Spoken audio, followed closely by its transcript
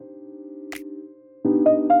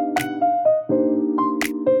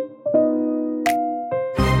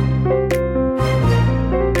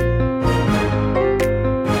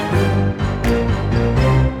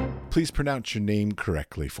Please pronounce your name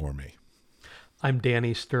correctly for me. I'm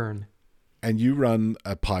Danny Stern. And you run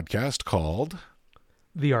a podcast called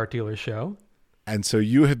The Art Dealer Show. And so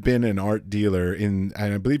you have been an art dealer and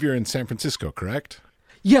I believe you're in San Francisco, correct?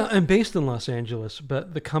 Yeah, I'm based in Los Angeles,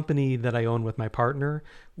 but the company that I own with my partner,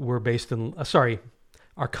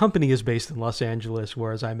 our company is based in Los Angeles,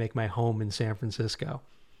 whereas I make my home in San Francisco.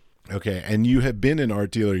 Okay, and you have been an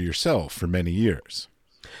art dealer yourself for many years.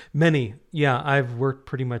 Many. Yeah, I've worked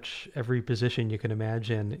pretty much every position you can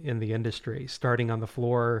imagine in the industry, starting on the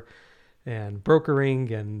floor and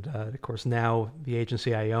brokering. And of course, now the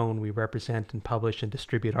agency I own, we represent and publish and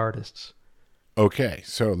distribute artists. Okay,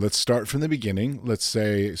 so let's start from the beginning. Let's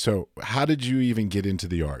say, so how did you even get into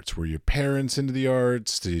the arts? Were your parents into the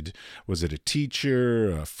arts? Was it a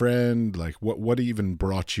teacher, a friend? Like what even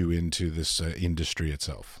brought you into this industry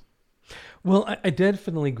itself? Well, I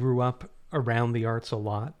definitely grew up around the arts a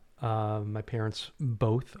lot. My parents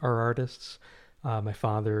both are artists. My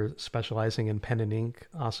father, specializing in pen and ink,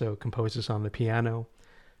 also composes on the piano.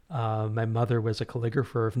 My mother was a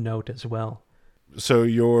calligrapher of note as well. So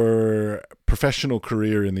your professional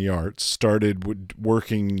career in the arts started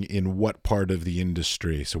working in what part of the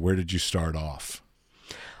industry? So where did you start off?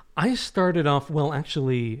 I started off, well,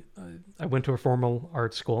 actually, I went to a formal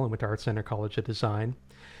art school. I went to Art Center College of Design.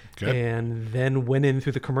 Okay. And then went in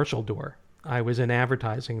through the commercial door. I was in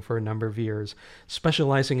advertising for a number of years,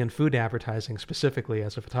 specializing in food advertising specifically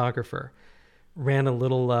as a photographer. Ran a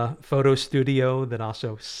little photo studio that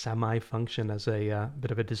also semi-functioned as a bit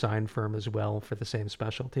of a design firm as well for the same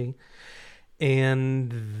specialty.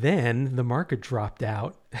 And then the market dropped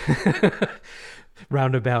out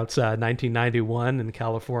round about 1991 in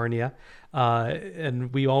California.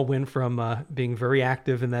 And we all went from being very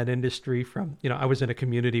active in that industry from, I was in a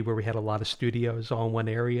community where we had a lot of studios all in one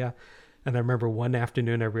area. And I remember one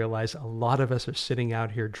afternoon I realized a lot of us are sitting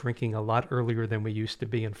out here drinking a lot earlier than we used to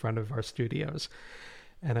be in front of our studios.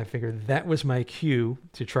 And I figured that was my cue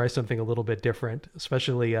to try something a little bit different,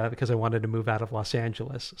 especially because I wanted to move out of Los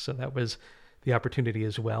Angeles. So that was the opportunity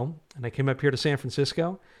as well. And I came up here to San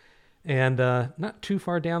Francisco and not too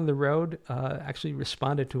far down the road, actually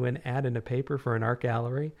responded to an ad in a paper for an art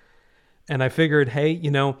gallery. And I figured, hey,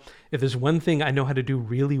 if there's one thing I know how to do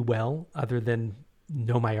really well, other than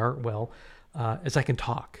know my art well, is I can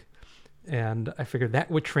talk. And I figured that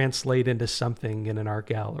would translate into something in an art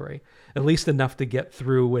gallery, at least enough to get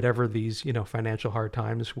through whatever these, financial hard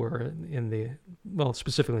times were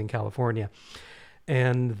specifically in California.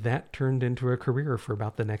 And that turned into a career for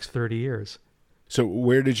about the next 30 years. So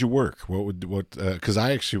where did you work? Because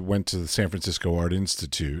I actually went to the San Francisco Art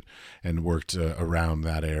Institute and worked around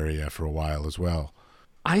that area for a while as well.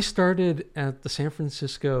 I started at the San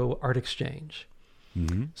Francisco Art Exchange.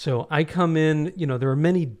 Mm-hmm. So I come in, there are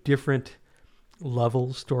many different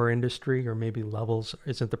levels to our industry, or maybe levels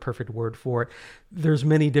isn't the perfect word for it. There's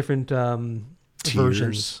many different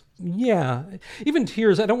versions. Yeah, even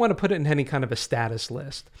tiers. I don't want to put it in any kind of a status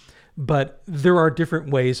list, but there are different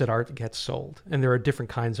ways that art gets sold, and there are different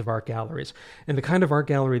kinds of art galleries. And the kind of art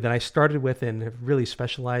gallery that I started with and have really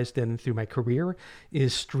specialized in through my career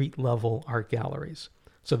is street level art galleries.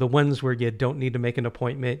 So the ones where you don't need to make an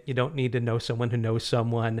appointment, you don't need to know someone who knows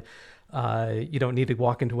someone, you don't need to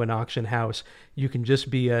walk into an auction house. You can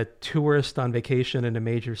just be a tourist on vacation in a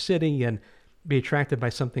major city and be attracted by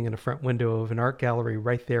something in a front window of an art gallery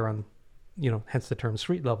right there on, hence the term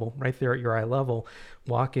street level, right there at your eye level.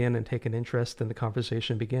 Walk in and take an interest and the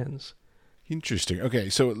conversation begins. Interesting. Okay,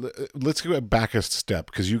 so let's go back a step,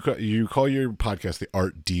 because you call your podcast the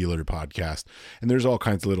Art Dealer Podcast, and there's all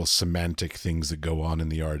kinds of little semantic things that go on in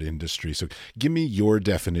the art industry. So give me your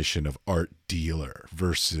definition of art dealer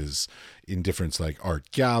versus in difference like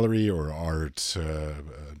art gallery or art,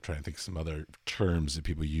 I'm trying to think of some other terms that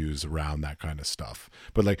people use around that kind of stuff.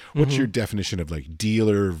 But like, what's your definition of like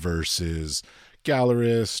dealer versus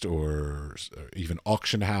gallerist or even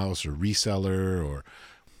auction house or reseller or...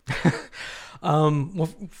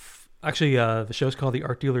 Actually, the show's called The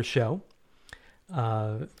Art Dealer Show.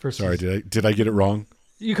 Sorry, did I get it wrong?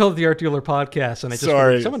 You call it The Art Dealer Podcast, and I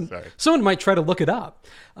just someone might try to look it up.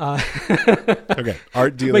 Okay,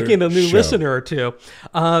 Art Dealer making a new show. Listener or two.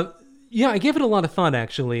 Yeah, I gave it a lot of thought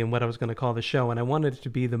actually in what I was going to call the show, and I wanted it to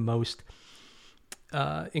be the most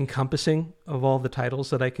encompassing of all the titles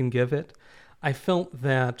that I can give it. I felt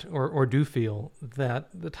that, or do feel that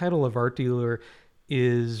the title of Art Dealer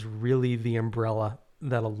is really the umbrella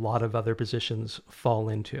that a lot of other positions fall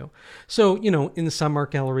into. So, in some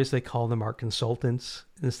art galleries, they call them art consultants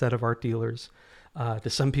instead of art dealers. To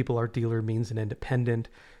some people, art dealer means an independent.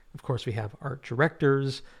 Of course, we have art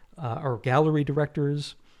directors or gallery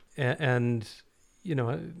directors, and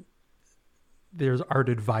there's art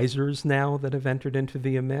advisors now that have entered into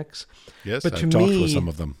the mix. Yes, I've talked with some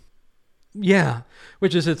of them. Yeah,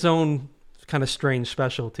 which is its own kind of strange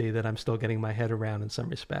specialty that I'm still getting my head around in some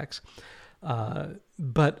respects.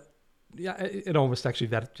 But yeah, it almost actually,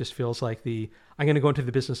 that just feels like I'm going to go into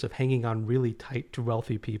the business of hanging on really tight to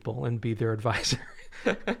wealthy people and be their advisor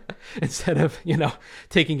instead of,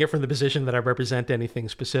 taking it from the position that I represent anything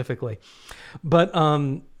specifically. But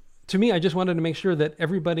to me, I just wanted to make sure that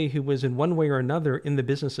everybody who was in one way or another in the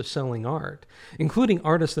business of selling art, including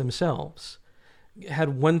artists themselves,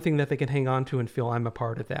 had one thing that they can hang on to and feel I'm a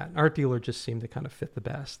part of that. Art dealer just seemed to kind of fit the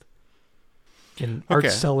best. And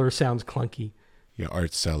art seller sounds clunky. Yeah,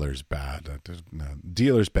 art seller's bad. No,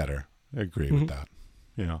 dealer's better. I agree with that.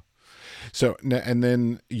 So, and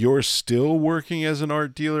then you're still working as an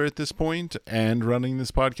art dealer at this point and running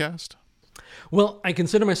this podcast? Well, I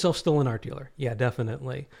consider myself still an art dealer. Yeah,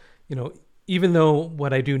 definitely. Even though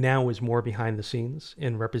what I do now is more behind the scenes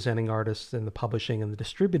in representing artists in the publishing and the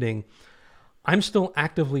distributing, I'm still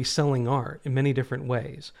actively selling art in many different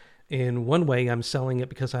ways. In one way, I'm selling it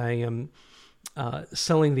because I am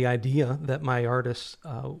selling the idea that my artists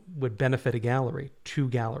would benefit a gallery, two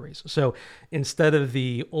galleries. So instead of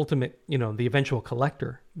the ultimate, the eventual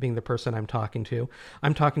collector being the person I'm talking to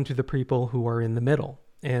the people who are in the middle.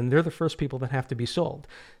 And they're the first people that have to be sold.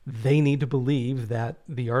 They need to believe that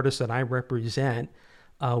the artists that I represent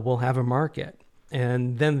will have a market.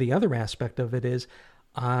 And then the other aspect of it is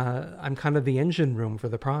I'm kind of the engine room for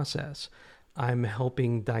the process. I'm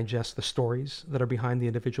helping digest the stories that are behind the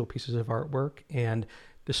individual pieces of artwork and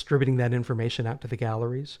distributing that information out to the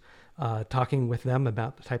galleries, talking with them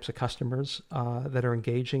about the types of customers that are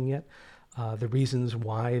engaging it, the reasons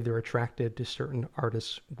why they're attracted to certain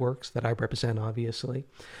artists' works that I represent, obviously.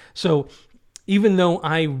 So even though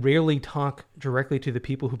I rarely talk directly to the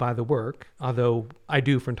people who buy the work, although I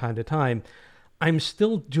do from time to time, I'm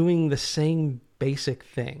still doing the same basic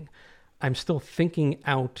thing. I'm still thinking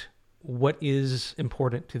out what is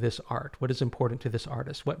important to this art, what is important to this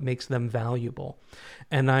artist, what makes them valuable.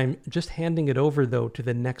 And I'm just handing it over, though, to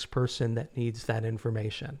the next person that needs that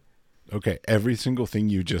information. Okay, every single thing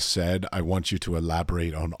you just said, I want you to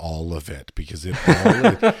elaborate on all of it, because it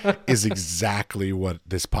all is exactly what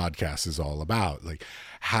this podcast is all about. Like,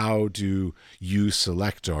 how do you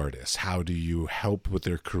select artists? How do you help with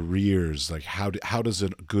their careers? Like, how does a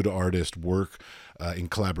good artist work in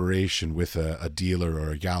collaboration with a dealer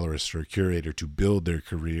or a gallerist or a curator to build their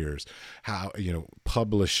careers? How,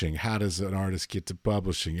 publishing, how does an artist get to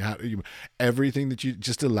publishing? Everything that you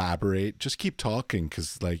just elaborate, just keep talking,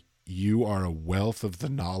 because you are a wealth of the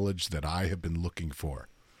knowledge that I have been looking for.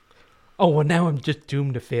 Oh, well, now I'm just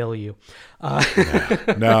doomed to fail you.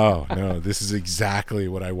 No, this is exactly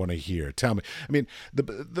what I want to hear. Tell me. I mean,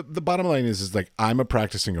 the bottom line is I'm a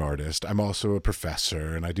practicing artist. I'm also a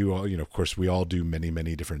professor, and I do all, of course, we all do many,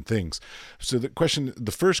 many different things. So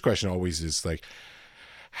the first question always is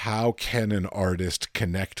how can an artist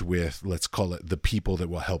connect with, let's call it, the people that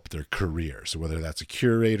will help their career? So whether that's a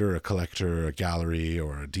curator, a collector, a gallery,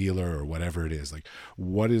 or a dealer, or whatever it is,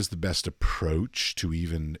 what is the best approach to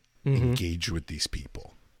even engage with these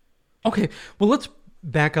people? Okay, well, let's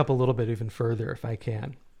back up a little bit even further if I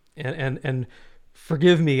can. And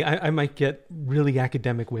forgive me, I might get really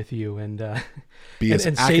academic with you and be as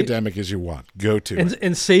academic as you want. Go to it.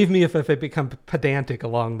 And save me if I become pedantic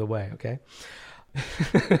along the way, okay?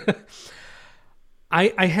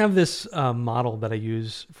 I have this model that I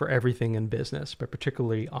use for everything in business, but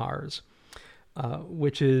particularly ours,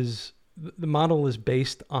 which is the model is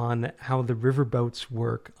based on how the riverboats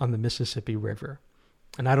work on the Mississippi River.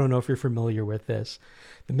 And I don't know if you're familiar with this.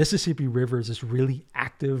 The Mississippi River is this really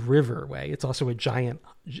active riverway. It's also a giant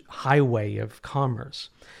highway of commerce.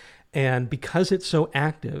 And because it's so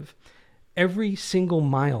active, every single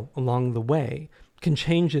mile along the way can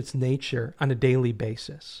change its nature on a daily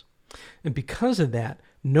basis. And because of that,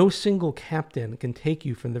 no single captain can take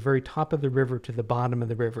you from the very top of the river to the bottom of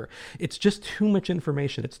the river. It's just too much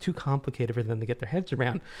information. It's too complicated for them to get their heads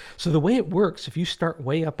around. So the way it works, if you start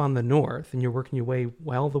way up on the north and you're working your way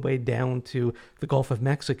all the way down to the Gulf of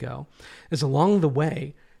Mexico, is along the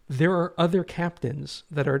way, there are other captains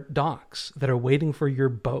that are docks that are waiting for your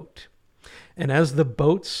boat. And as the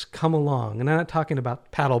boats come along, and I'm not talking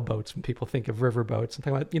about paddle boats when people think of river boats, I'm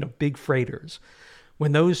talking about, big freighters.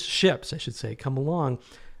 When those ships, I should say, come along,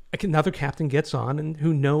 Another captain gets on and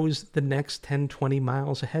who knows the next 10, 20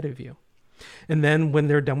 miles ahead of you. And then when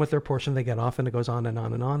they're done with their portion, they get off, and it goes on and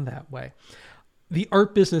on and on that way. The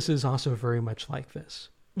art business is also very much like this.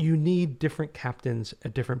 You need different captains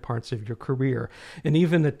at different parts of your career, and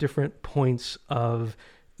even at different points of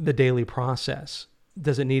the daily process.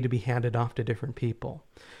 Does it need to be handed off to different people?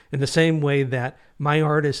 In the same way that my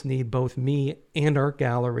artists need both me and art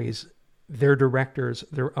galleries, their directors,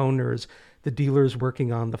 their owners, the dealers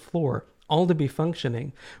working on the floor, all to be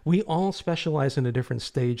functioning, we all specialize in a different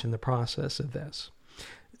stage in the process of this.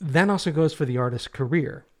 That also goes for the artist's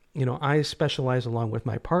career. I specialize along with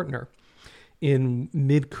my partner in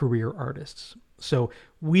mid-career artists. So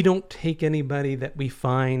we don't take anybody that we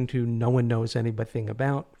find who no one knows anything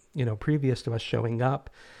about, previous to us showing up,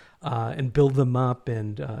 and build them up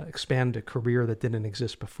and expand a career that didn't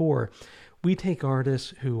exist before. We take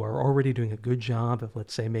artists who are already doing a good job of,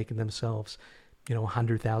 let's say, making themselves,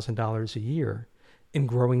 $100,000 a year and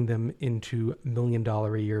growing them into $1 million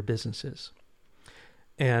a year businesses.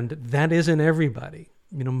 And that isn't everybody.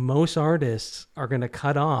 Most artists are going to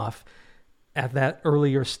cut off at that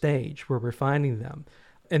earlier stage where we're finding them.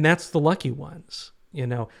 And that's the lucky ones.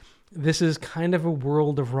 This is kind of a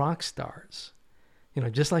world of rock stars.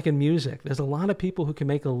 Just like in music, there's a lot of people who can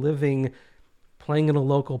make a living playing in a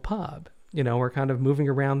local pub, or kind of moving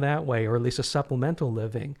around that way, or at least a supplemental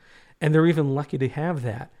living. And they're even lucky to have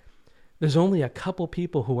that. There's only a couple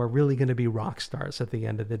people who are really going to be rock stars at the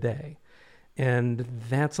end of the day. And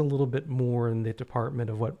that's a little bit more in the department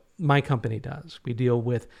of what my company does. We deal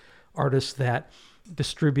with artists that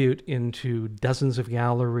distribute into dozens of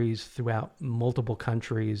galleries throughout multiple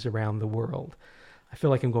countries around the world. I feel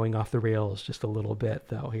like I'm going off the rails just a little bit,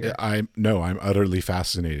 though, here. I'm utterly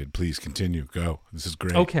fascinated. Please continue. Go. This is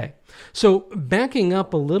great. Okay. So backing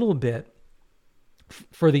up a little bit,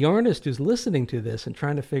 for the artist who's listening to this and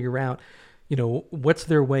trying to figure out, what's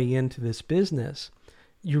their way into this business,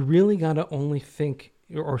 you really got to only think,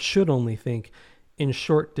 or should only think, in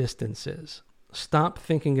short distances. Stop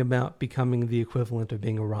thinking about becoming the equivalent of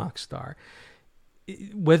being a rock star.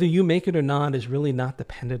 Whether you make it or not is really not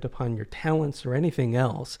dependent upon your talents or anything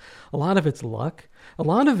else. A lot of it's luck. A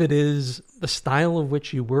lot of it is the style of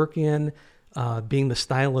which you work in, being the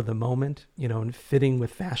style of the moment, and fitting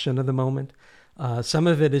with fashion of the moment. Some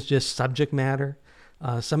of it is just subject matter.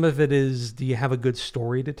 Some of it is, do you have a good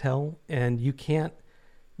story to tell? And you can't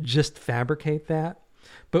just fabricate that.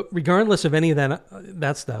 But regardless of any of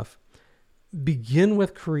that stuff, begin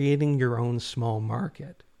with creating your own small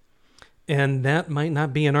market. And that might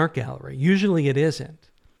not be an art gallery. Usually it isn't.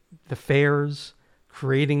 The fairs,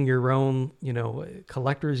 creating your own,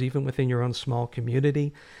 collectors, even within your own small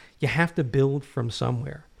community, you have to build from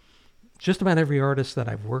somewhere. Just about every artist that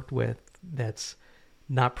I've worked with that's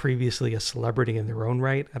not previously a celebrity in their own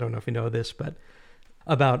right, I don't know if you know this, but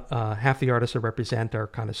about half the artists I represent are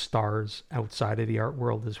kind of stars outside of the art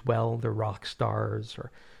world as well. They're rock stars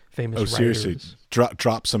or famous writers. Seriously,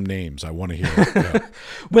 drop some names. I want to hear it. Yeah.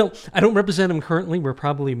 Well, I don't represent them currently. We're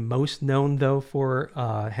probably most known, though, for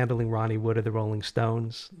handling Ronnie Wood of the Rolling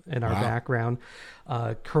Stones in our background.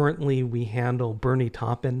 Currently, we handle Bernie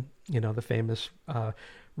Taupin, the famous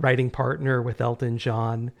writing partner with Elton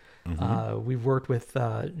John. Mm-hmm. We've worked with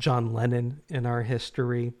John Lennon in our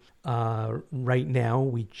history. Right now,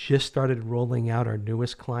 we just started rolling out our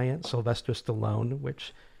newest client, Sylvester Stallone,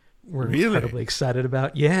 which we're incredibly excited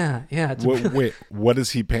about. Yeah. Wait, what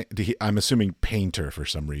is he? I'm assuming painter for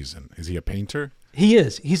some reason. Is he a painter? He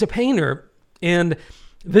is. He's a painter, and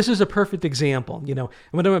this is a perfect example. And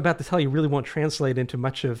what I'm about to tell you really won't translate into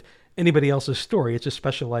much of anybody else's story. It's just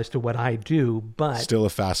specialized to what I do, but still a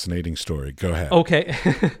fascinating story. Go ahead. Okay.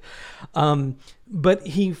 But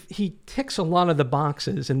he ticks a lot of the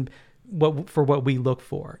boxes and what we look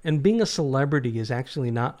for. And being a celebrity is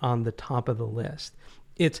actually not on the top of the list.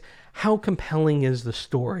 It's how compelling is the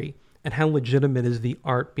story and how legitimate is the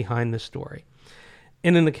art behind the story.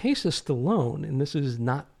 And in the case of Stallone, and this is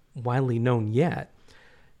not widely known yet,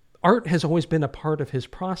 art has always been a part of his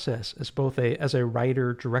process as both as a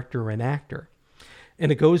writer, director, and actor.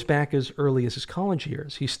 And it goes back as early as his college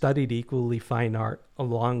years. He studied equally fine art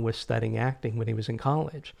along with studying acting when he was in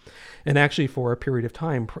college. And actually, for a period of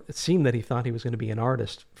time, it seemed that he thought he was going to be an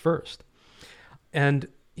artist first. And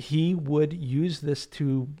he would use this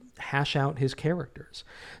to hash out his characters.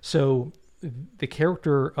 So the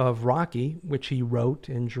character of Rocky, which he wrote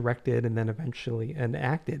and directed and then eventually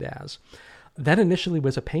acted as, that initially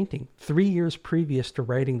was a painting 3 years previous to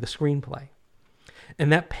writing the screenplay.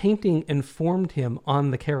 And that painting informed him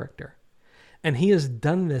on the character. And he has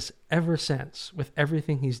done this ever since with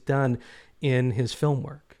everything he's done in his film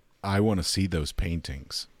work. I want to see those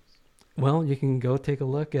paintings. Well, you can go take a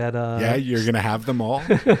look at. Yeah, you're going to have them all?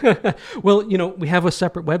 Well, we have a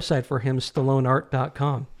separate website for him,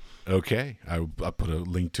 StalloneArt.com. Okay. I'll put a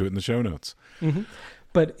link to it in the show notes. Mm-hmm.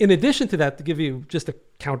 But in addition to that, to give you just a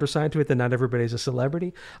counterside to it, that not everybody's a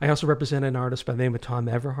celebrity, I also represent an artist by the name of Tom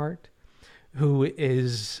Everhart, who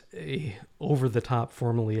is a over-the-top,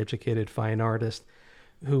 formally educated fine artist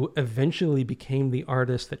who eventually became the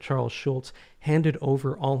artist that Charles Schulz handed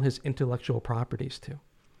over all his intellectual properties to.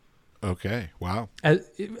 Okay. Wow.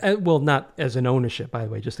 Well, not as an ownership, by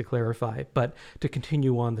the way, just to clarify, but to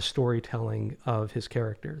continue on the storytelling of his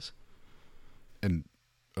characters. And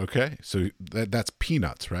okay, so that's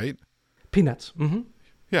Peanuts, right? Peanuts. Mm-hmm.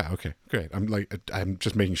 Yeah. Okay. Great. I'm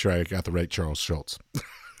just making sure I got the right Charles Schulz.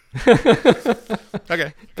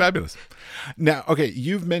 Okay, fabulous. Now, okay,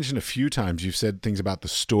 you've mentioned a few times, you've said things about the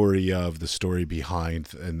story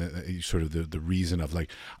behind, and sort of the reason of, like,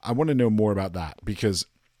 I want to know more about that, because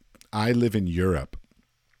I live in Europe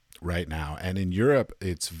right now, and in Europe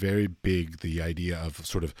it's very big, the idea of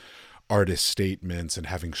sort of artist statements and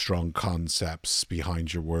having strong concepts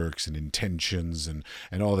behind your works and intentions and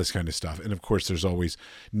all this kind of stuff. And of course, there's always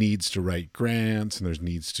needs to write grants, and there's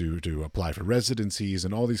needs to apply for residencies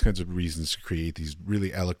and all these kinds of reasons to create these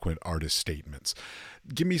really eloquent artist statements.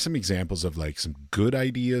 Give me some examples of, like, some good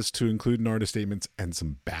ideas to include in artist statements and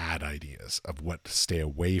some bad ideas of what to stay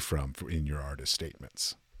away from in your artist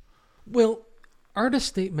statements. Well, artist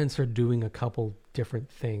statements are doing a couple different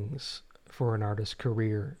things for an artist's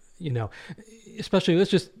career. Especially,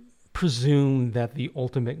 let's just presume that the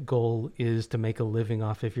ultimate goal is to make a living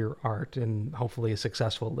off of your art, and hopefully a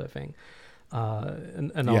successful living.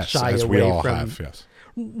 And I'll yes, shy as away we all from, have, yes.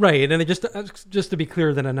 Right. And just to be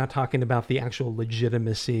clear, that I'm not talking about the actual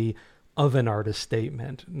legitimacy of an artist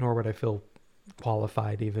statement, nor would I feel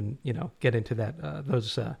qualified even, get into that.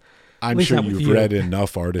 I'm sure you've read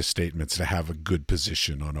enough artist statements to have a good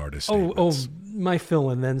position on artist statements. My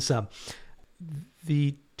fill and then some.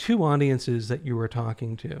 The two audiences that you were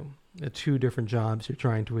talking to, the two different jobs you're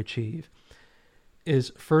trying to achieve,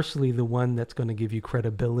 is firstly the one that's going to give you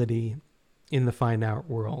credibility in the fine art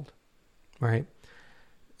world, right?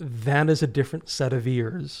 That is a different set of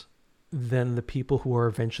ears than the people who are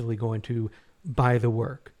eventually going to buy the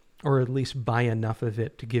work, or at least buy enough of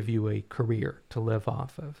it to give you a career to live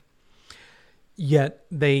off of. Yet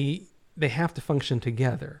they have to function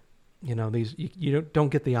together. You don't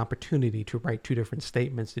get the opportunity to write two different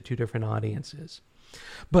statements to two different audiences,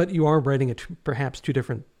 but you are writing at perhaps two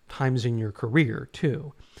different times in your career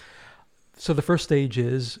too. So the first stage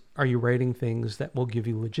is, are you writing things that will give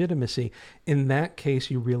you legitimacy? In that case,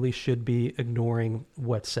 you really should be ignoring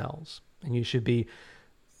what sells, and you should be,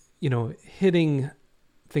 hitting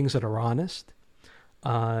things that are honest.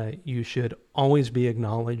 You should always be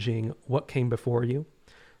acknowledging what came before you.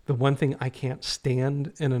 The one thing I can't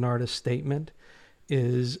stand in an artist's statement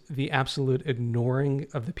is the absolute ignoring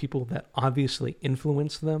of the people that obviously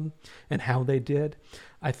influenced them and how they did.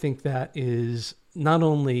 I think that is not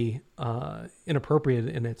only inappropriate,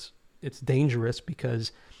 and it's dangerous,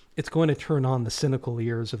 because it's going to turn on the cynical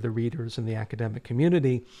ears of the readers in the academic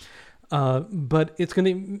community, but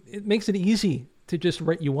it makes it easy to just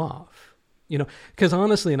write you off. Because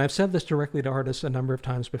honestly, and I've said this directly to artists a number of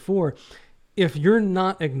times before, if you're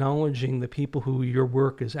not acknowledging the people who your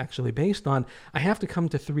work is actually based on, I have to come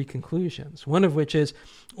to three conclusions. One of which is,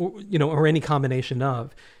 or any combination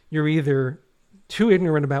of, you're either too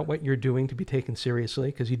ignorant about what you're doing to be taken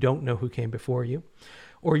seriously because you don't know who came before you,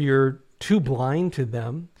 or you're too blind to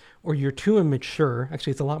them, or you're too immature.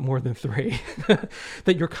 Actually, it's a lot more than three,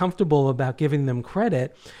 that you're comfortable about giving them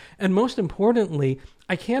credit. And most importantly,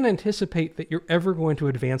 I can't anticipate that you're ever going to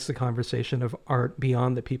advance the conversation of art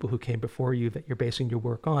beyond the people who came before you that you're basing your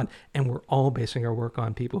work on. And we're all basing our work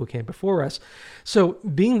on people who came before us. So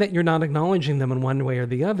being that you're not acknowledging them in one way or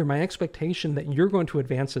the other, my expectation that you're going to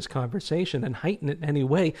advance this conversation and heighten it in any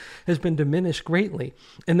way has been diminished greatly.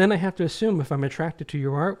 And then I have to assume, if I'm attracted to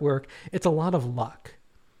your artwork, it's a lot of luck.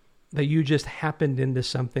 That you just happened into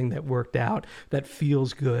something that worked out, that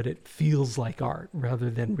feels good, it feels like art, rather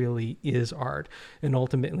than really is art. And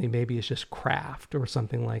ultimately, maybe it's just craft or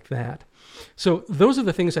something like that. So those are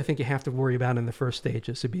the things I think you have to worry about in the first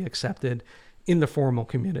stages to be accepted in the formal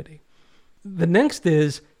community. The next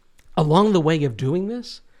is, along the way of doing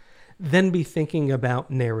this, then be thinking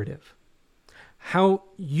about narrative. How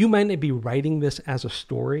you might not be writing this as a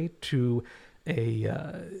story to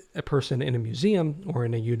a person in a museum or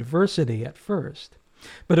in a university at first,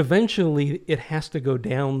 but eventually it has to go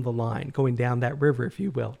down the line, going down that river, if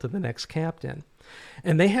you will, to the next captain.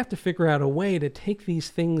 And they have to figure out a way to take these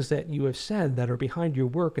things that you have said that are behind your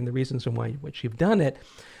work and the reasons why which you've done it,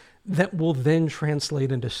 that will then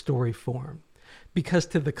translate into story form. Because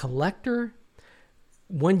to the collector,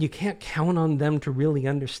 one, you can't count on them to really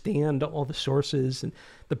understand all the sources and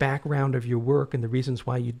the background of your work and the reasons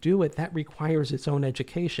why you do it. That requires its own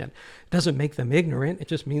education. It doesn't make them ignorant. It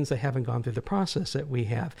just means they haven't gone through the process that we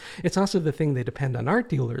have. It's also the thing they depend on art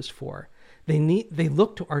dealers for. They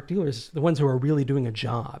look to art dealers, the ones who are really doing a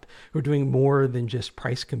job, who are doing more than just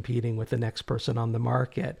price competing with the next person on the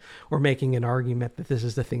market, or making an argument that this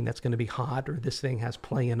is the thing that's going to be hot, or this thing has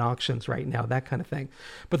play in auctions right now, that kind of thing.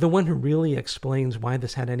 But the one who really explains why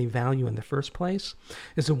this had any value in the first place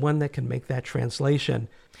is the one that can make that translation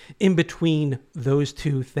in between those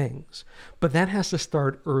two things. But that has to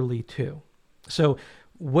start early too. So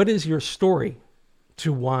what is your story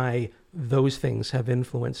to why those things have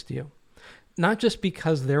influenced you? Not just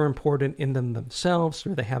because they're important in them themselves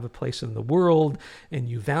or they have a place in the world and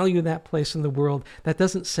you value that place in the world. That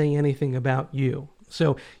doesn't say anything about you.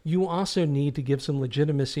 So you also need to give some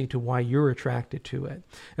legitimacy to why you're attracted to it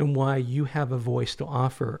and why you have a voice to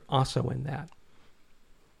offer also in that.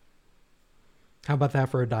 How about that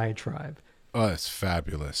for a diatribe? Oh, it's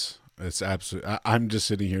fabulous. It's absolutely. I'm just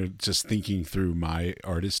sitting here just thinking through my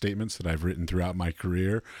artist statements that I've written throughout my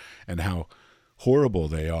career and how horrible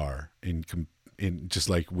they are in just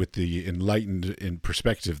like with the enlightened in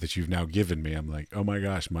perspective that you've now given me. I'm like, oh my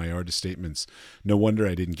gosh, my artist statements. No wonder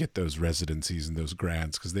I didn't get those residencies and those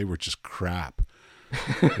grants because they were just crap.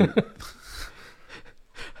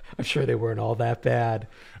 I'm sure they weren't all that bad.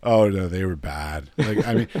 Oh no, they were bad. Like,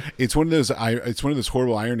 I mean, it's one of those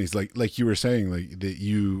horrible ironies. Like you were saying, like that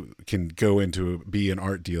you can go into be an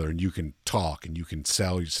art dealer and you can talk and you can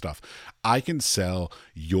sell your stuff. I can sell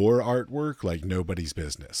your artwork like nobody's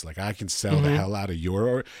business. Like I can sell the hell out of your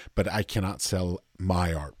art, but I cannot sell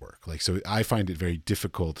my artwork. Like, so I find it very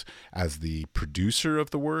difficult as the producer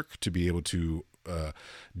of the work to be able to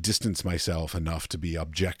distance myself enough to be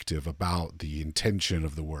objective about the intention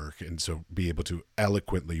of the work, and so be able to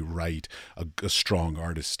eloquently write a strong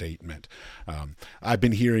artist statement. I've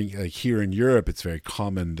been hearing, like here in Europe, it's very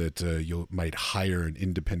common that you might hire an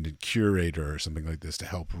independent curator or something like this to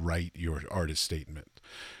help write your artist statement,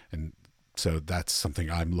 and so that's something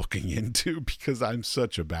I'm looking into because I'm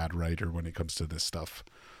such a bad writer when it comes to this stuff.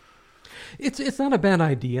 It's not a bad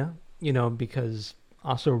idea, because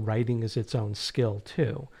also writing is its own skill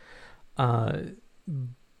too.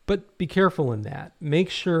 But be careful in that. Make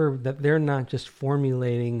sure that they're not just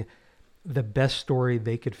formulating the best story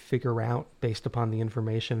they could figure out based upon the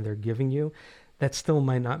information they're giving you. That still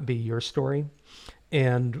might not be your story.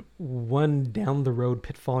 And one down the road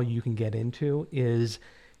pitfall you can get into is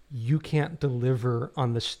you can't deliver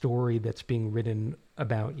on the story that's being written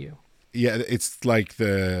about you. Yeah, it's like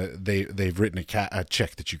they've written a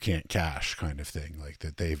check that you can't cash kind of thing, like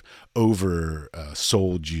that they've over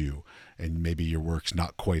sold you, and maybe your work's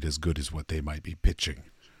not quite as good as what they might be pitching.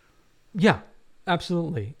 Yeah,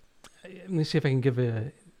 absolutely. Let me see if I can give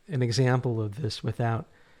an example of this without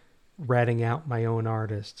ratting out my own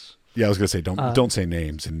artists. Yeah, I was going to say, don't say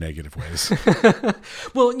names in negative ways.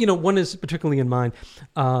 Well, one is particularly in mind.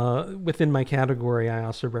 Within my category, I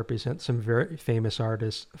also represent some very famous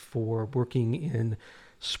artists for working in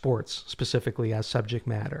sports, specifically as subject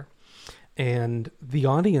matter. And the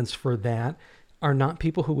audience for that are not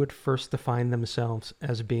people who would first define themselves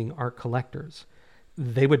as being art collectors.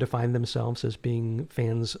 They would define themselves as being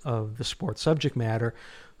fans of the sports subject matter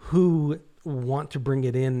who want to bring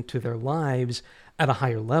it into their lives at a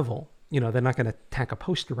higher level. They're not going to tack a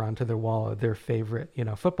poster onto their wall of their favorite,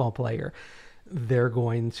 football player. They're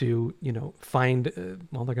going to, find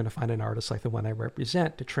an artist like the one I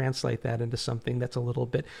represent to translate that into something that's a little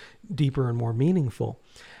bit deeper and more meaningful.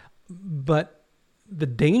 But the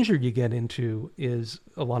danger you get into is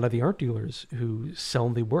a lot of the art dealers who sell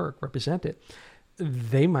the work, represent it.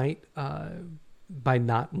 They might, by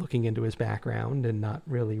not looking into his background and not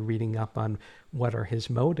really reading up on what are his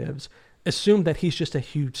motives, assume that he's just a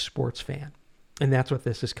huge sports fan. And that's what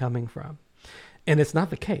this is coming from. And it's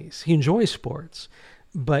not the case. He enjoys sports.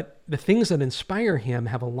 But the things that inspire him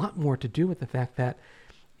have a lot more to do with the fact that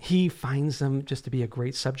he finds them just to be a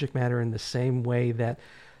great subject matter in the same way that,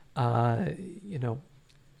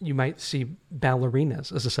 you might see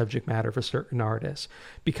ballerinas as a subject matter for certain artists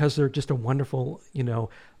because they're just a wonderful,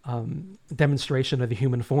 demonstration of the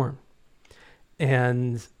human form.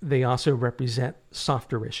 And they also represent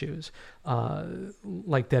softer issues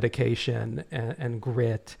like dedication and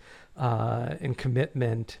grit and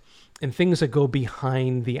commitment and things that go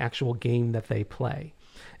behind the actual game that they play.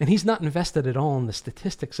 And he's not invested at all in the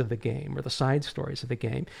statistics of the game or the side stories of the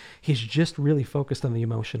game. He's just really focused on the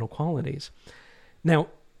emotional qualities. Now,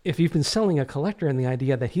 if you've been selling a collector and the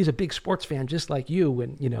idea that he's a big sports fan just like you,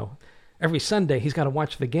 and, every Sunday he's got to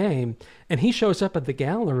watch the game, and he shows up at the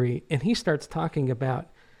gallery and he starts talking about,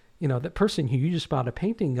 the person who you just bought a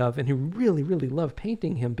painting of and who really, really loved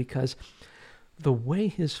painting him because the way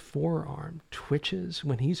his forearm twitches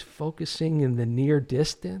when he's focusing in the near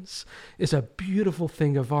distance is a beautiful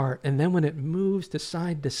thing of art. And then when it moves to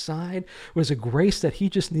side was a grace that he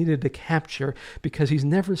just needed to capture because he's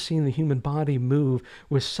never seen the human body move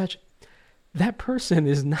with such... That person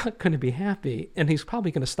is not going to be happy, and he's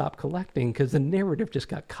probably going to stop collecting because the narrative just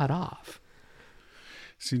got cut off.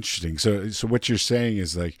 It's interesting. So what you're saying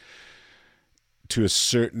is, like, to a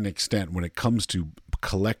certain extent, when it comes to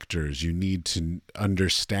collectors, you need to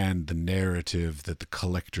understand the narrative that the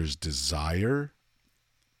collectors desire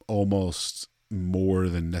almost more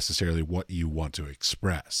than necessarily what you want to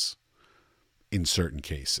express in certain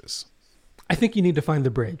cases. I think you need to find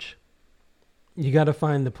the bridge. You got to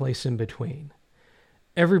find the place in between.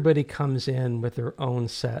 Everybody comes in with their own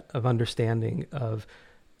set of understanding of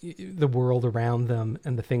the world around them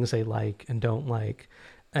and the things they like and don't like,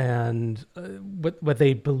 and what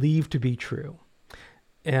they believe to be true.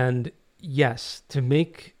 And yes, to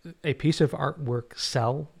make a piece of artwork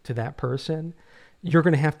sell to that person, you're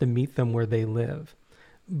going to have to meet them where they live.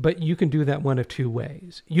 But you can do that one of two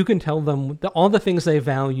ways. You can tell them all the things they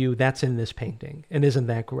value, that's in this painting, and isn't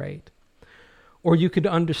that great? Or you could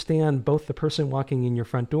understand both the person walking in your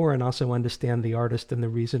front door and also understand the artist and the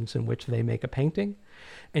reasons in which they make a painting.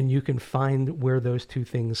 And you can find where those two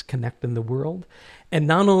things connect in the world. And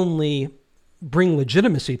not only bring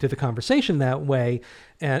legitimacy to the conversation that way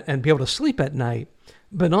and be able to sleep at night,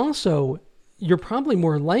 but also you're probably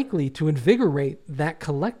more likely to invigorate that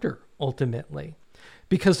collector ultimately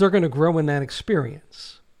because they're going to grow in that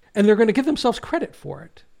experience. And they're going to give themselves credit for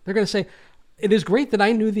it. They're going to say, it is great that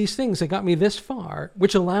I knew these things that got me this far,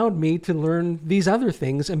 which allowed me to learn these other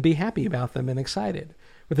things and be happy about them and excited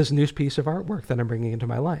with this new piece of artwork that I'm bringing into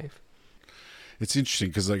my life. It's interesting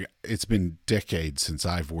because, like, it's been decades since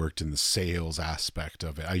I've worked in the sales aspect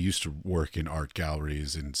of it. I used to work in art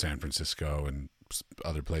galleries in San Francisco and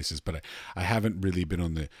other places, but I haven't really been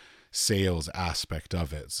on the sales aspect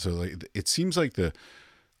of it. So, like, it seems like the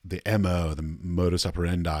MO, the modus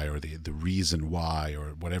operandi, or the reason why,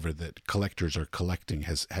 or whatever that collectors are collecting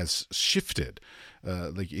has shifted.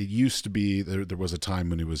 Like, it used to be, there was a time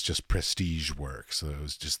when it was just prestige work. So it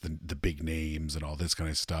was just the big names and all this kind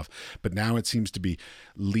of stuff. But now it seems to be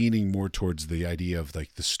leaning more towards the idea of,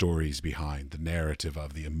 like, the stories behind, the narrative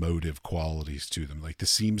of the emotive qualities to them. Like, this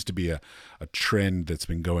seems to be a trend that's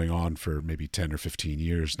been going on for maybe 10 or 15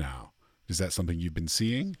 years now. Is that something you've been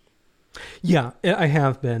seeing? Yeah, I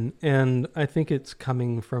have been. And I think it's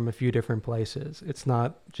coming from a few different places. It's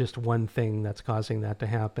not just one thing that's causing that to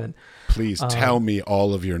happen. Please tell me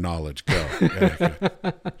all of your knowledge. Go. Yeah,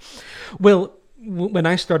 well, when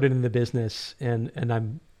I started in the business,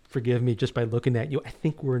 and forgive me just by looking at you, I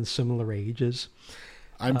think we're in similar ages.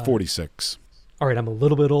 I'm 46. All right, I'm a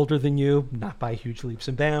little bit older than you, not by huge leaps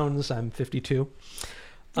and bounds. I'm 52.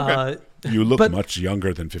 Okay. You look much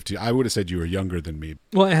younger than 50. I would have said you were younger than me.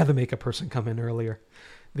 Well, I had the makeup person come in earlier.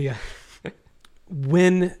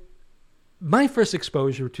 When my first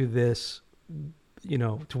exposure to this,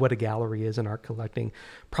 to what a gallery is in art collecting,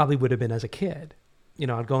 probably would have been as a kid.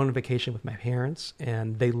 I'd go on vacation with my parents,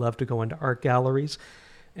 and they loved to go into art galleries.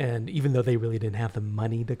 And even though they really didn't have the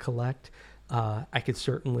money to collect, I could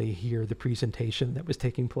certainly hear the presentation that was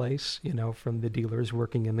taking place, from the dealers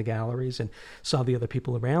working in the galleries, and saw the other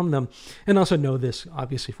people around them, and also know this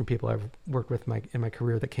obviously from people I've worked with in my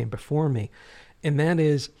career that came before me. And that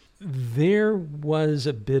is, there was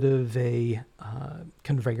a bit of a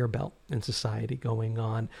conveyor belt in society going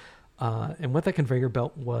on. And what that conveyor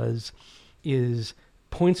belt is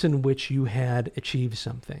points in which you had achieved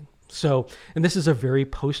something. So, and this is a very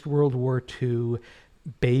post-World War II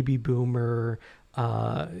baby boomer,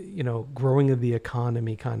 growing of the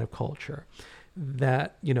economy kind of culture,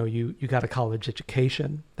 that, you got a college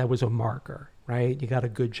education, that was a marker, right? You got a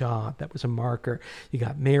good job, that was a marker. You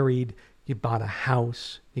got married, you bought a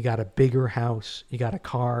house, you got a bigger house, you got a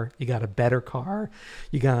car, you got a better car,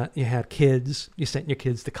 you had kids, you sent your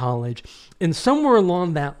kids to college. And somewhere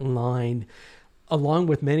along that line, along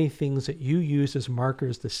with many things that you use as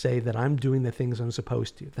markers to say that I'm doing the things I'm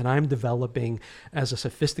supposed to, that I'm developing as a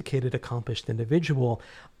sophisticated, accomplished individual,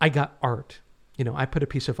 I got art. I put a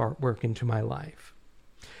piece of artwork into my life.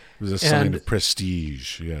 It was a sign of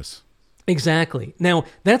prestige, yes. Exactly. Now,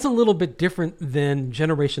 that's a little bit different than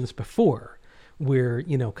generations before, where,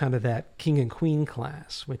 kind of that king and queen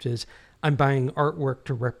class, which is, I'm buying artwork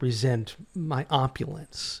to represent my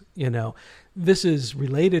opulence. This is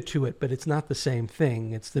related to it, but it's not the same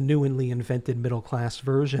thing. It's the newly invented middle class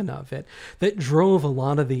version of it that drove a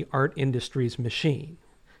lot of the art industry's machine.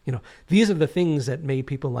 These are the things that made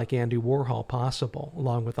people like Andy Warhol possible,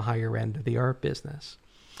 along with the higher end of the art business.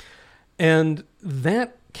 And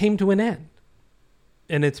that came to an end.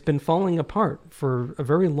 And it's been falling apart for a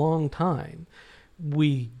very long time.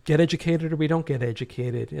 We get educated or we don't get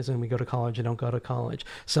educated, as in we go to college and don't go to college.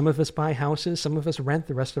 Some of us buy houses, some of us rent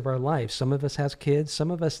the rest of our life. Some of us has kids,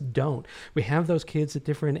 some of us don't. We have those kids at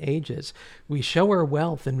different ages. We show our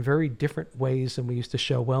wealth in very different ways than we used to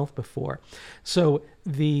show wealth before. So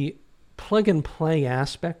the plug and play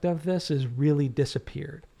aspect of this has really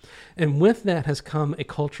disappeared. And with that has come a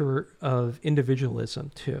culture of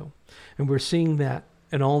individualism too. And we're seeing that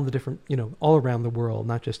in all the different, all around the world,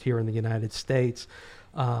 not just here in the United States.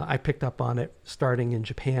 I picked up on it starting in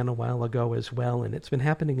Japan a while ago as well, and it's been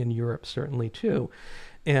happening in Europe certainly too.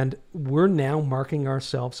 And we're now marking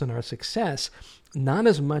ourselves and our success, not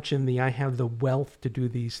as much in the I have the wealth to do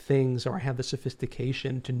these things, or I have the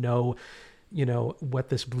sophistication to know, what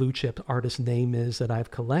this blue chip artist name is that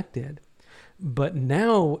I've collected. But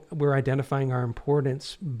now we're identifying our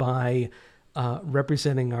importance by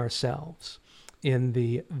representing ourselves.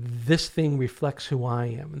 This thing reflects who I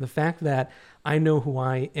am. And the fact that I know who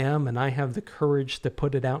I am and I have the courage to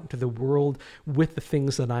put it out into the world with the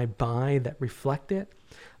things that I buy that reflect it,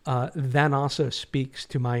 that also speaks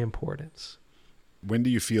to my importance. When do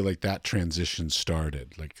you feel like that transition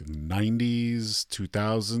started? Like in the 90s,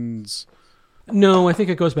 2000s? No, I think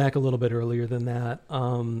it goes back a little bit earlier than that.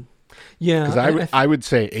 Yeah. Because I would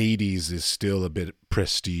say 80s is still a bit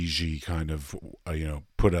prestige-y, kind of,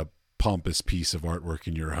 put a pompous piece of artwork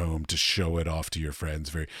in your home to show it off to your friends,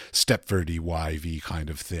 very Stepfordy YV kind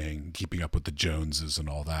of thing, keeping up with the Joneses and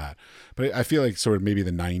all that. But I feel like sort of maybe the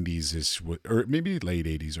 90s is, or maybe late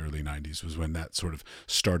 80s, early 90s was when that sort of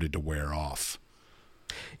started to wear off.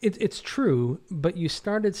 It's true, but you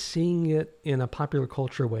started seeing it in a popular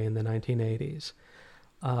culture way in the 1980s.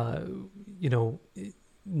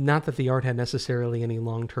 Not that the art had necessarily any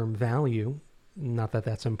long-term value, not that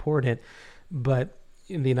that's important, but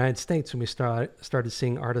in the United States, when we started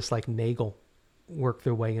seeing artists like Nagel work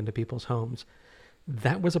their way into people's homes,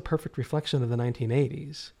 that was a perfect reflection of the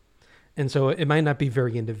 1980s. And so it might not be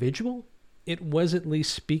very individual. It was at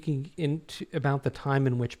least speaking about the time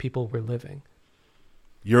in which people were living.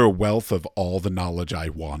 You're a wealth of all the knowledge I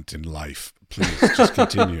want in life. Please, just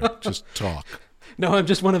continue. Just talk. No, I'm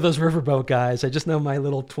just one of those riverboat guys. I just know my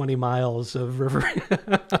little 20 miles of river.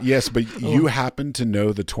 Yes, but you happen to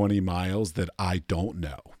know the 20 miles that I don't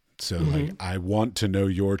know. So I want to know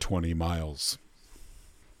your 20 miles.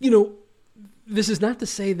 This is not to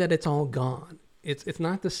say that it's all gone. It's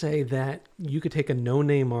not to say that you could take a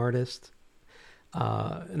no-name artist,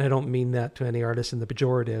 and I don't mean that to any artist in the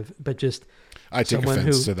pejorative, but just I take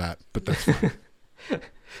offense to that, but that's fine.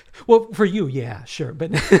 Well, for you, yeah, sure,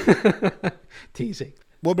 but teasing.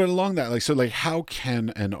 Well, but along that, how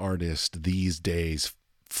can an artist these days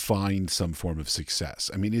find some form of success?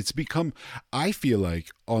 I mean, I feel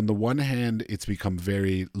like on the one hand, it's become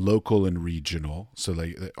very local and regional. So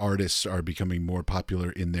the artists are becoming more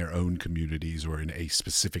popular in their own communities or in a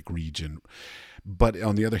specific region. But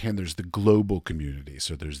on the other hand, there's the global community.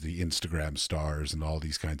 So there's the Instagram stars and all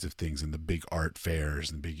these kinds of things and the big art fairs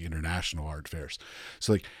and big international art fairs.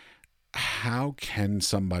 So how can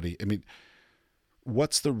somebody,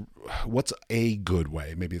 what's a good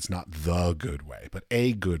way? Maybe it's not the good way, but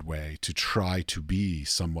a good way to try to be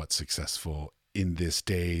somewhat successful in this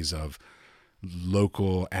days of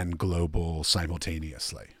local and global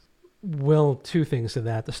simultaneously? Well, two things to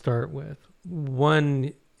that to start with.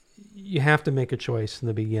 One, you have to make a choice in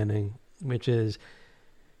the beginning, which is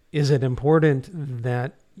it important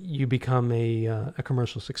that you become a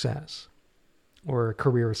commercial success or a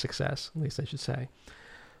career success, at least I should say.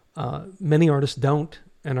 Many artists don't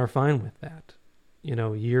and are fine with that.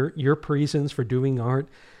 Your reasons for doing art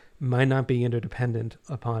might not be interdependent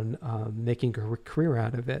upon making a career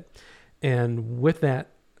out of it. And with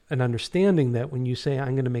that, an understanding that when you say,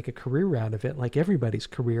 I'm going to make a career out of it, like everybody's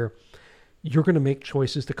career, you're going to make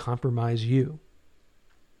choices to compromise you.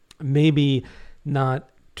 Maybe not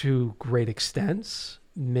to great extents,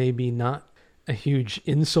 maybe not a huge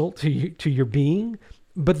insult to your being,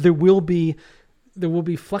 but there will be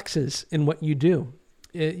flexes in what you do.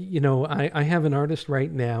 I have an artist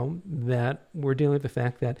right now that we're dealing with the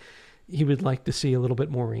fact that he would like to see a little bit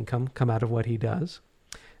more income come out of what he does.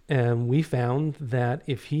 And we found that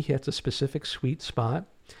if he hits a specific sweet spot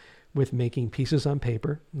with making pieces on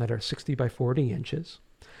paper that are 60 by 40 inches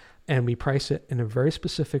and we price it in a very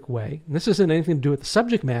specific way. And this isn't anything to do with the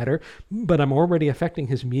subject matter, but I'm already affecting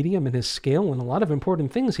his medium and his scale and a lot of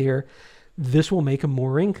important things here. This will make him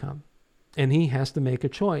more income. And he has to make a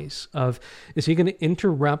choice of, is he going to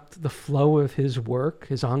interrupt the flow of his work,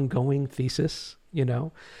 his ongoing thesis,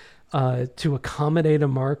 to accommodate a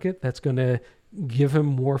market that's going to give him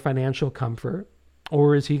more financial comfort?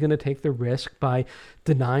 Or is he going to take the risk by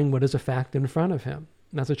denying what is a fact in front of him?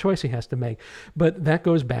 That's a choice he has to make. But that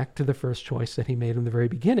goes back to the first choice that he made in the very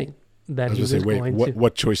beginning. That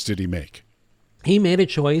what choice did he make? He made a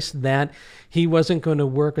choice that he wasn't going to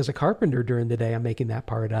work as a carpenter during the day. I'm making that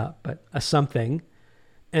part up, but a something,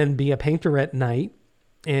 and be a painter at night,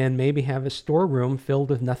 and maybe have a storeroom filled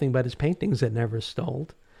with nothing but his paintings that never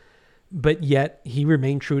sold. But yet he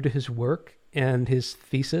remained true to his work, and his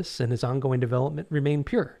thesis and his ongoing development remained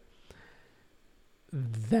pure.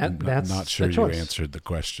 That's not sure the you choice. Answered the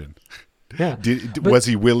question. Yeah. Was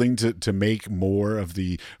he willing to make more of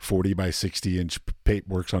the 40 by 60 inch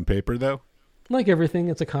works on paper though? Like everything,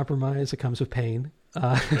 it's a compromise. It comes with pain.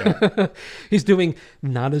 He's doing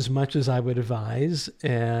not as much as I would advise,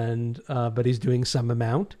 but he's doing some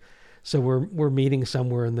amount. So we're meeting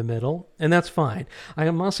somewhere in the middle, and that's fine. I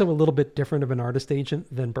am also a little bit different of an artist agent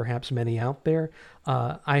than perhaps many out there.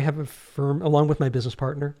 I have a firm, along with my business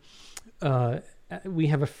partner, we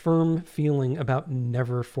have a firm feeling about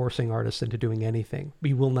never forcing artists into doing anything.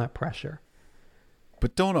 We will not pressure.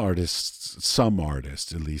 But don't some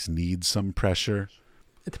artists at least need some pressure?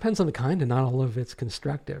 It depends on the kind, and not all of it's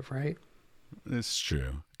constructive, right? It's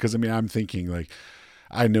true. Because, I'm thinking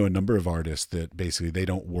I know a number of artists that basically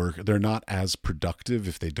they're not as productive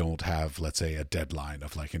if they don't have, let's say, a deadline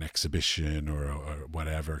of an exhibition or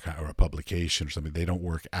whatever, or a publication or something. They don't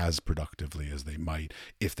work as productively as they might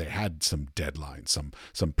if they had some deadline, some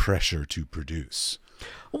pressure to produce.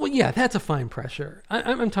 Well, yeah, that's a fine pressure.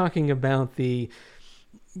 I'm talking about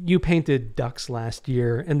you painted ducks last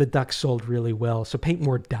year and the ducks sold really well, so paint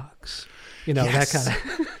more ducks. Yes. That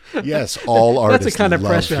kind of... Yes, all artists that's the kind of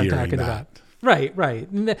love pressure I'm hearing talking that. about. Right.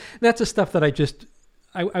 And that's the stuff that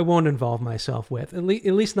I won't involve myself with, at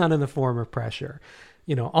least not in the form of pressure.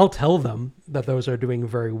 I'll tell them that those are doing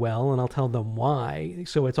very well, and I'll tell them why.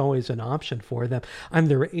 So it's always an option for them. I'm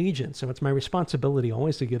their agent, so it's my responsibility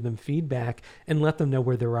always to give them feedback and let them know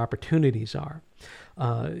where their opportunities are.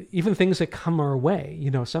 Even things that come our way.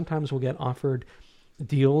 Sometimes we'll get offered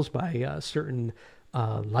deals by certain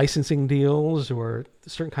licensing deals or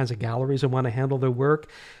certain kinds of galleries that want to handle their work.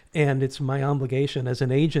 And it's my obligation as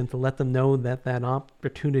an agent to let them know that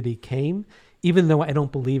opportunity came, even though I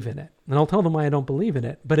don't believe in it. And I'll tell them why I don't believe in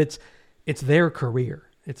it, but it's their career.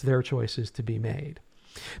 It's their choices to be made.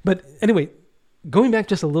 But anyway, going back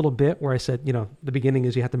just a little bit where I said, the beginning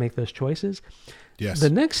is you have to make those choices. Yes. The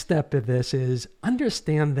next step of this is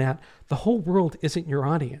understand that the whole world isn't your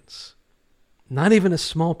audience. Not even a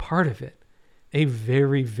small part of it. A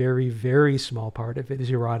very, very, very small part of it is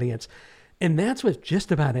your audience. And that's with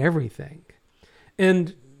just about everything.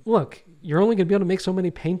 And look, you're only going to be able to make so many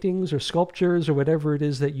paintings or sculptures or whatever it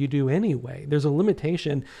is that you do anyway. There's a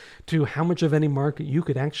limitation to how much of any market you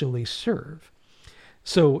could actually serve.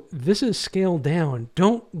 So this is scaled down.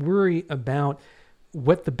 Don't worry about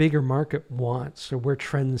what the bigger market wants or where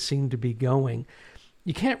trends seem to be going.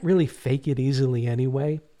 You can't really fake it easily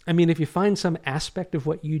anyway. If you find some aspect of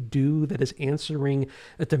what you do that is answering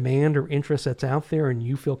a demand or interest that's out there and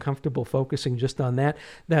you feel comfortable focusing just on that,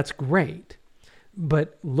 that's great.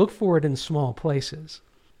 But look for it in small places.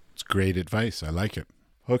 It's great advice. I like it.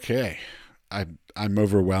 Okay. I'm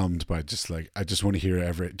overwhelmed by I just want to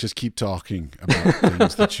hear just keep talking about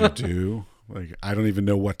things that you do. I don't even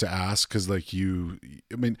know what to ask because you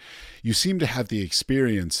seem to have the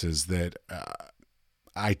experiences that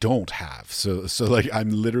I don't have. So I'm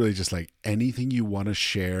literally just anything you want to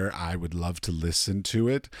share, I would love to listen to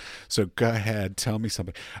it. So go ahead, tell me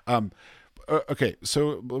something. Okay.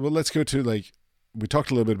 So let's go to we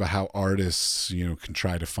talked a little bit about how artists, can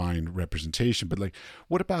try to find representation, but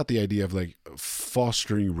what about the idea of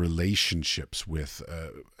fostering relationships with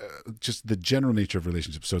just the general nature of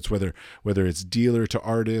relationships? So it's whether it's dealer to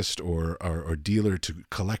artist or dealer to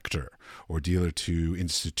collector or dealer to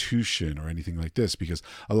institution or anything like this, because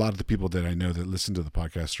a lot of the people that I know that listen to the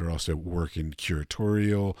podcast are also work in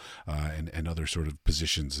curatorial and other sort of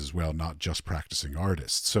positions as well, not just practicing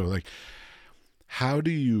artists. So how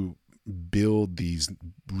do you build these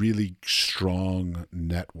really strong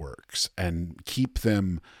networks and keep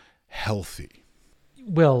them healthy?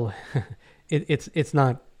 Well, it's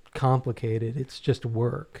not complicated. It's just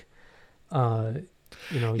work. The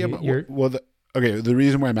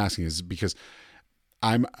reason why I'm asking is because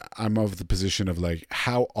I'm of the position of like,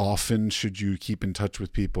 how often should you keep in touch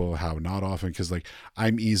with people? How not often? Because like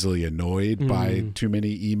I'm easily annoyed by too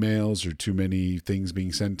many emails or too many things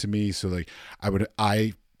being sent to me. So like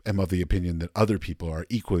I am of the opinion that other people are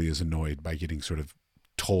equally as annoyed by getting sort of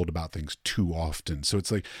told about things too often. So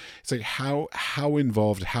it's like how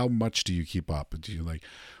involved, how much do you keep up? Do you like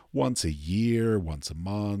once a year, once a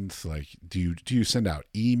month? Like, do you send out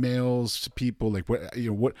emails to people? Like,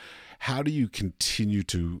 how do you continue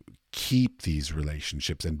to keep these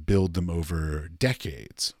relationships and build them over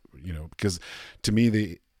decades? Because to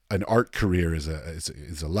me, an art career is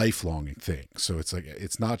a lifelong thing. So it's like,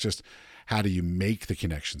 it's not just how do you make the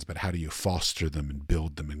connections, but how do you foster them and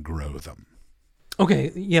build them and grow them?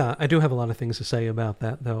 Okay, yeah, I do have a lot of things to say about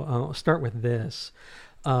that, though. I'll start with this.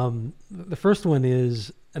 The first one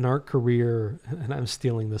is an art career, and I'm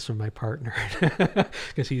stealing this from my partner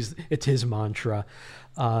because it's his mantra.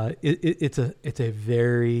 It's a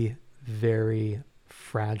very, very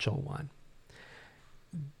fragile one.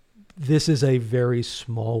 This is a very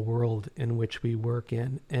small world in which we work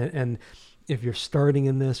in, and if you're starting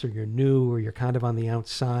in this, or you're new, or you're kind of on the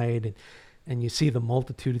outside, and you see the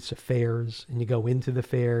multitudes of fairs, and you go into the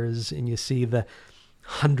fairs, and you see the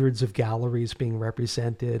hundreds of galleries being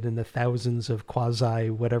represented and the thousands of quasi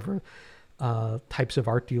whatever types of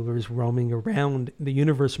art dealers roaming around, the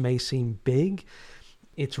universe may seem big.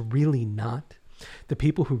 It's really not. The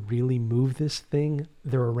people who really move this thing,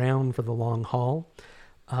 they're around for the long haul.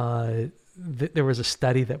 There was a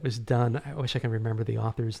study that was done. I wish I can remember the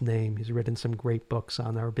author's name. He's written some great books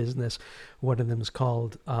on our business. One of them is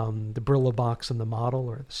called The Brillo Box and the Model,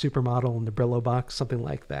 or The Supermodel and the Brillo Box, something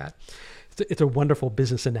like that. It's a wonderful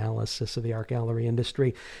business analysis of the art gallery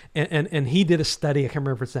industry. And he did a study, I can't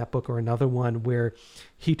remember if it's that book or another one, where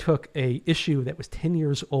he took a issue that was 10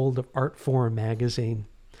 years old of Art Forum magazine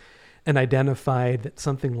and identified that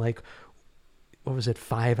something like,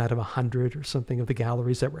 5 out of 100 or something of the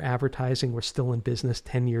galleries that were advertising were still in business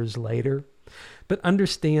 10 years later. But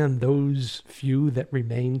understand, those few that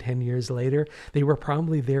remained 10 years later, they were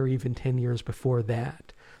probably there even 10 years before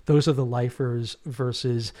that. Those are the lifers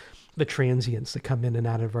versus the transients that come in and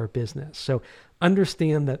out of our business. So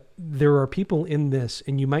understand that there are people in this,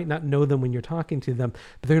 and you might not know them when you're talking to them,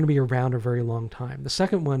 but they're going to be around a very long time. The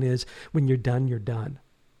second one is, when you're done, you're done.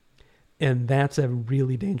 And that's a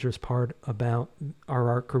really dangerous part about our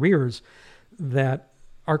art careers, that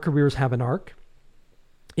our careers have an arc.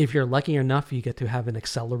 If you're lucky enough, you get to have an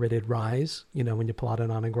accelerated rise, when you plot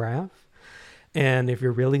it on a graph. And if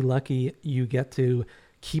you're really lucky, you get to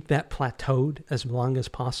keep that plateaued as long as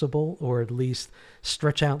possible, or at least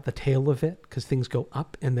stretch out the tail of it, because things go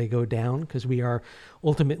up and they go down, because we are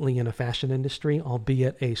ultimately in a fashion industry,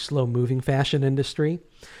 albeit a slow-moving fashion industry.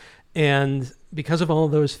 And because of all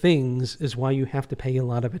those things is why you have to pay a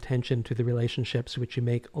lot of attention to the relationships which you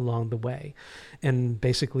make along the way. And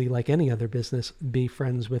basically, like any other business, be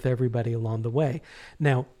friends with everybody along the way.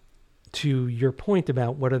 Now, to your point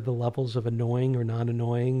about what are the levels of annoying or not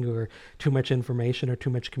annoying, or too much information or too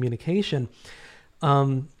much communication,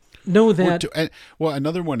 know that...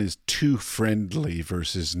 another one is too friendly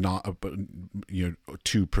versus not,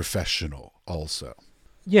 too professional also.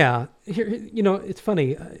 Yeah, it's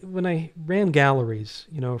funny. When I ran galleries,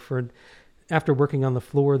 after working on the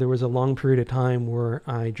floor, there was a long period of time where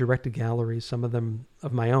I directed galleries, some of them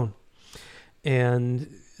of my own. And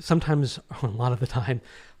sometimes, a lot of the time,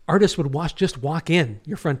 artists would just walk in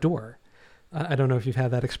your front door. I don't know if you've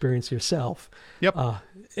had that experience yourself. Yep.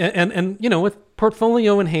 And with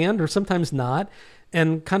portfolio in hand, or sometimes not,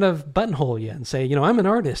 and kind of buttonhole you and say, I'm an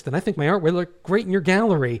artist and I think my art would look great in your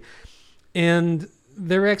gallery. And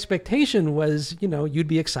their expectation was, you'd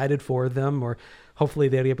be excited for them, or hopefully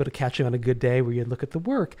they'd be able to catch you on a good day where you'd look at the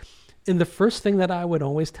work. And the first thing that I would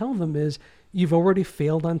always tell them is, you've already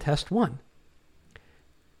failed on test one.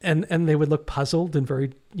 And they would look puzzled and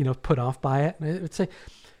very, put off by it. And I would say,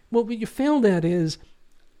 well, what you failed at is,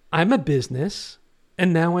 I'm a business,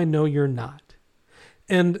 and now I know you're not.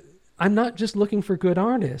 And I'm not just looking for good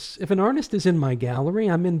artists. If an artist is in my gallery,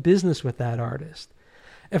 I'm in business with that artist.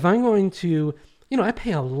 If I'm going to... I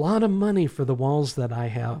pay a lot of money for the walls that I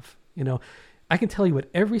have. I can tell you what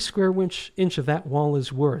every square inch of that wall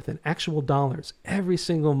is worth in actual dollars every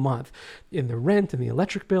single month, in the rent and the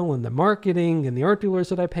electric bill and the marketing and the art dealers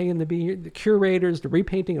that I pay and the curators, the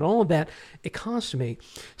repainting and all of that. It costs me.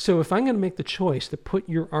 So if I'm going to make the choice to put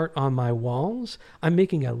your art on my walls, I'm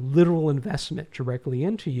making a literal investment directly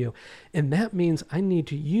into you. And that means I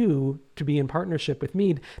need you to be in partnership with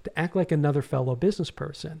me to act like another fellow business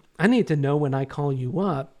person. I need to know when I call you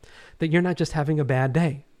up that you're not just having a bad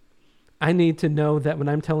day. I need to know that when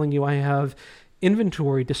I'm telling you I have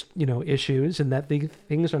inventory issues, and that the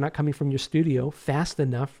things are not coming from your studio fast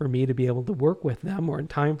enough for me to be able to work with them, or in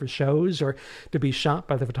time for shows, or to be shot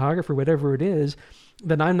by the photographer, whatever it is,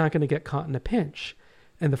 then I'm not going to get caught in a pinch.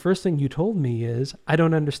 And the first thing you told me is, I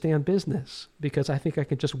don't understand business, because I think I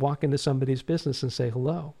can just walk into somebody's business and say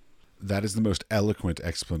hello. That is the most eloquent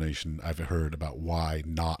explanation I've heard about why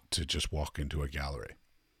not to just walk into a gallery.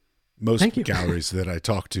 Most galleries that I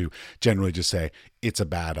talk to generally just say, it's a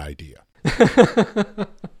bad idea.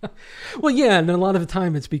 Well, yeah, and a lot of the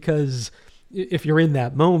time it's because if you're in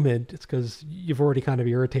that moment, it's because you've already kind of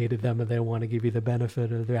irritated them and they want to give you the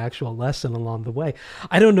benefit of the actual lesson along the way.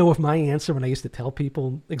 I don't know if my answer when I used to tell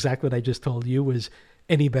people exactly what I just told you was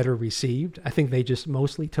any better received. I think they just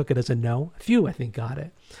mostly took it as a no. A few, I think, got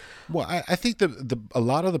it. Well, I think a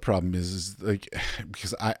lot of the problem is like,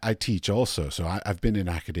 because I teach also, so I've been in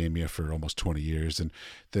academia for almost 20 years, and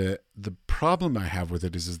the problem I have with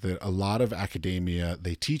it is that a lot of academia,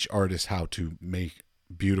 they teach artists how to make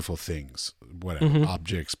beautiful things, whatever,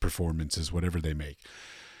 objects, performances, whatever they make,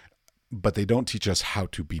 but they don't teach us how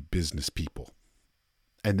to be business people.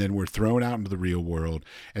 And then we're thrown out into the real world,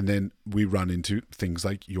 and then we run into things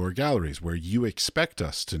like your galleries, where you expect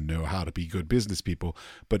us to know how to be good business people,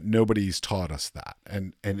 but nobody's taught us that.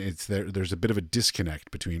 And it's there's a bit of a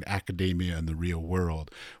disconnect between academia and the real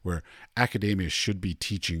world, where academia should be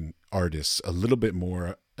teaching artists a little bit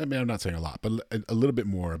more. I mean, I'm not saying a lot, but a little bit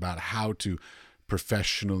more about how to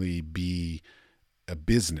professionally be a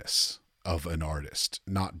business of an artist,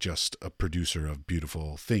 not just a producer of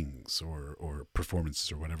beautiful things or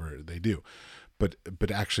performances or whatever they do,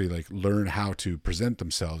 but actually like learn how to present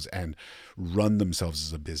themselves and run themselves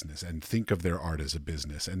as a business and think of their art as a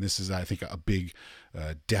business. And this is, I think, a big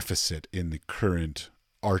deficit in the current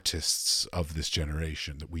artists of this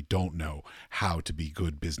generation, that we don't know how to be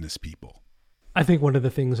good business people. I think one of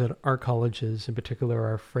the things that art colleges in particular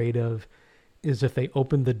are afraid of is if they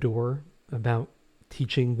open the door about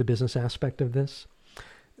teaching the business aspect of this,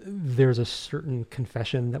 there's a certain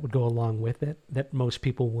confession that would go along with it, that most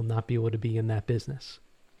people will not be able to be in that business.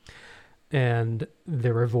 And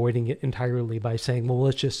they're avoiding it entirely by saying, well,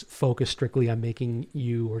 let's just focus strictly on making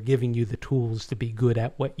you or giving you the tools to be good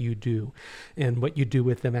at what you do. And what you do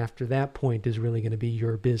with them after that point is really going to be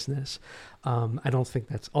your business. I don't think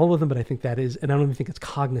that's all of them, but I think that is, and I don't even think it's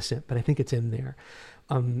cognizant, but I think it's in there.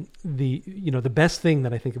 The best thing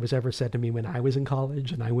that I think it was ever said to me when I was in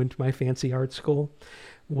college and I went to my fancy art school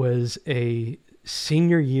was a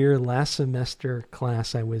senior year last semester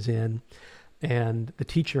class I was in, and the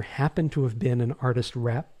teacher happened to have been an artist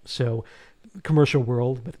rep, so commercial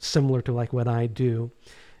world, but similar to like what I do.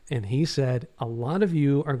 And he said, a lot of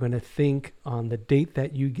you are going to think on the date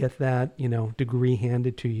that you get that, degree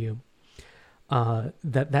handed to you,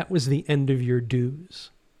 that was the end of your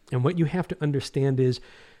dues. And what you have to understand is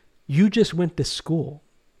you just went to school.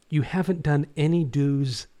 You haven't done any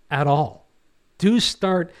dues at all. Dues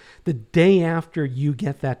start the day after you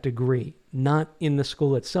get that degree, not in the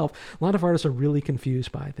school itself. A lot of artists are really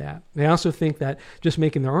confused by that. They also think that just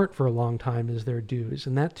making their art for a long time is their dues.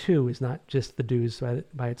 And that too is not just the dues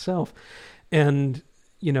by itself. And,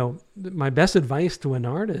 my best advice to an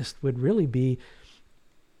artist would really be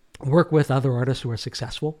work with other artists who are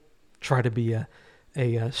successful. Try to be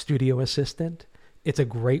a studio assistant. It's a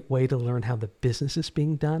great way to learn how the business is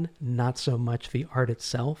being done, not so much the art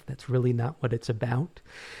itself. That's really not what it's about.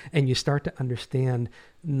 And you start to understand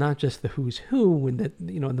not just the who's who and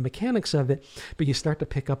the mechanics of it, but you start to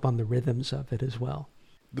pick up on the rhythms of it as well.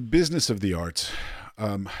 The business of the arts,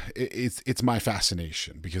 it's my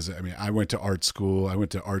fascination, because I went to art school. I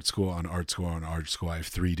went to art school on art school on art school. I have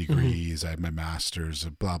 3 degrees. I have my master's,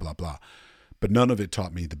 blah, blah, blah. But none of it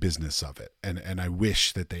taught me the business of it. And I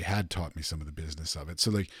wish that they had taught me some of the business of it.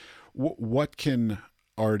 So like, what can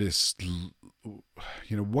artists,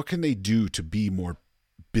 what can they do to be more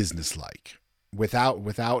business-like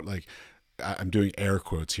without like, I'm doing air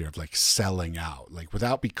quotes here, of like selling out, like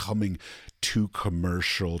without becoming too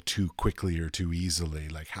commercial too quickly or too easily?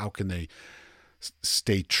 Like, how can they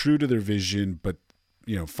stay true to their vision, but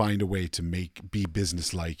find a way to be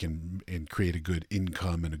business-like and create a good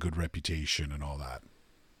income and a good reputation and all that?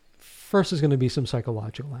 First is going to be some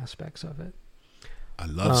psychological aspects of it. I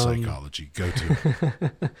love psychology. Go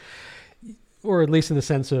to. Or at least in the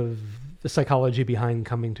sense of the psychology behind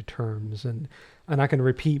coming to terms. And I'm not going to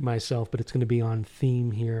repeat myself, but it's going to be on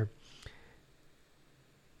theme here.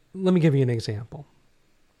 Let me give you an example.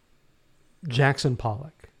 Jackson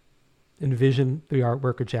Pollock. Envision the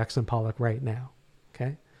artwork of Jackson Pollock right now.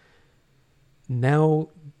 Okay. Now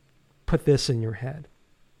put this in your head.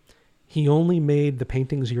 He only made the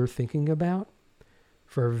paintings you're thinking about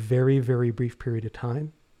for a very, very brief period of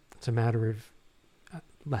time. It's a matter of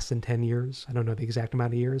less than 10 years. I don't know the exact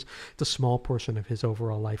amount of years. It's a small portion of his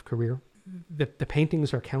overall life career. The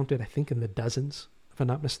paintings are counted, I think, in the dozens, if I'm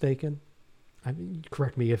not mistaken.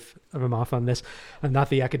 Correct me if I'm off on this. I'm not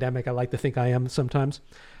the academic I like to think I am sometimes.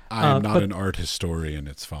 I'm not an art historian.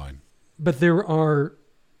 It's fine. But there are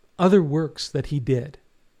other works that he did.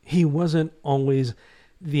 He wasn't always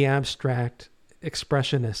the abstract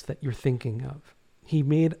expressionist that you're thinking of. He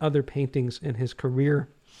made other paintings in his career,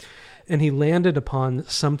 and he landed upon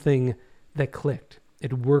something that clicked.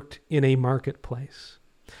 It worked in a marketplace.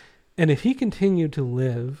 And if he continued to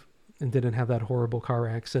live and didn't have that horrible car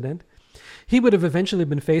accident, he would have eventually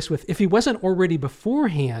been faced with, if he wasn't already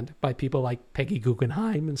beforehand by people like Peggy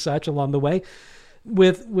Guggenheim and such along the way,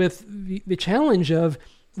 with the challenge of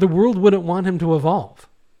the world wouldn't want him to evolve.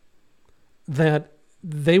 That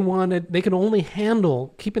they could only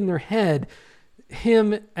handle, keep in their head,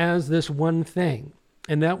 him as this one thing.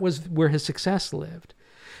 And that was where his success lived.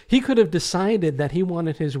 He could have decided that he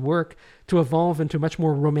wanted his work to evolve into much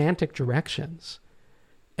more romantic directions.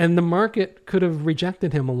 And the market could have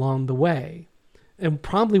rejected him along the way, and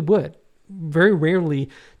probably would. Very rarely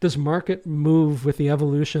does market move with the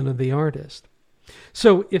evolution of the artist.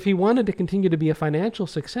 So if he wanted to continue to be a financial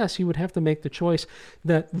success, he would have to make the choice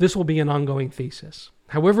that this will be an ongoing thesis.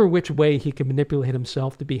 However which way he can manipulate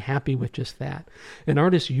himself to be happy with just that. And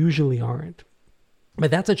artists usually aren't. But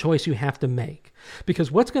that's a choice you have to make,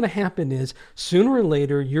 because what's going to happen is sooner or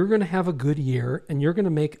later, you're going to have a good year and you're going to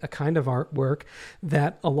make a kind of artwork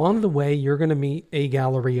that along the way, you're going to meet a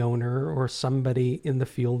gallery owner or somebody in the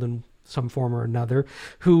field in some form or another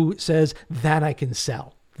who says that I can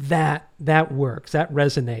sell. That works. That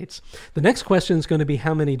resonates. The next question is going to be,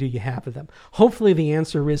 how many do you have of them? Hopefully the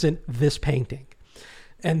answer isn't this painting.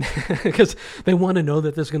 And because they want to know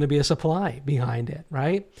that there's going to be a supply behind it,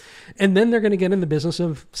 right? And then they're going to get in the business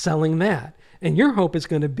of selling that. And your hope is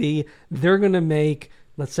going to be they're going to make,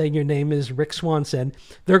 let's say your name is Rick Swanson.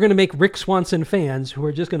 They're going to make Rick Swanson fans who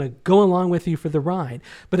are just going to go along with you for the ride.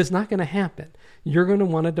 But it's not going to happen. You're going to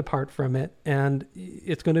want to depart from it, and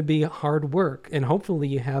it's going to be hard work. And hopefully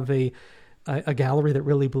you have a gallery that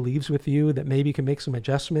really believes with you, that maybe can make some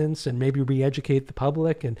adjustments and maybe re-educate the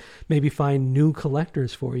public and maybe find new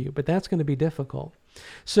collectors for you. But that's going to be difficult.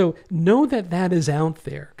 So know that that is out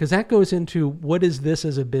there, because that goes into what is this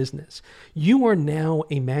as a business. You are now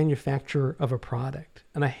a manufacturer of a product.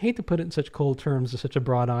 And I hate to put it in such cold terms to such a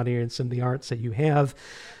broad audience in the arts that you have,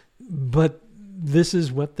 but this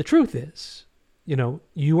is what the truth is. You know,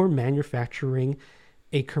 you are manufacturing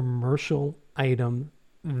a commercial item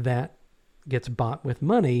that gets bought with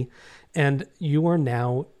money, and you are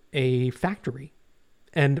now a factory.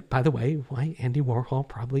 And by the way, why Andy Warhol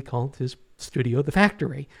probably called his studio the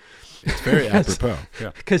factory. It's very apropos. Yeah.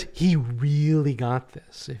 Because he really got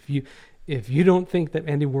this. If you don't think that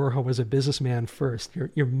Andy Warhol was a businessman first,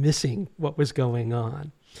 you're missing what was going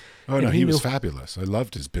on. Oh, and no, he was fabulous. I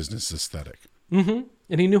loved his business aesthetic. Mm-hmm.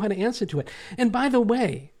 And he knew how to answer to it. And by the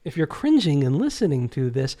way, if you're cringing and listening to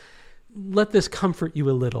this, let this comfort you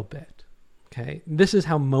a little bit. Okay, this is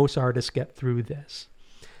how most artists get through this.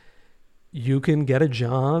 You can get a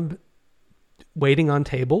job waiting on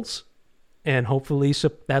tables, and hopefully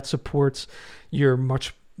that supports your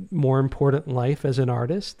much more important life as an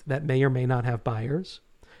artist that may or may not have buyers.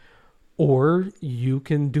 Or you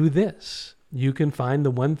can do this. You can find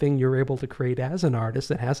the one thing you're able to create as an artist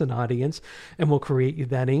that has an audience and will create you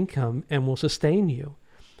that income and will sustain you.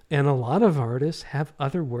 And a lot of artists have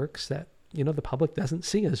other works that, you know, the public doesn't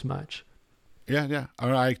see as much. Yeah.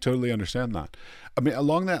 I totally understand that. I mean,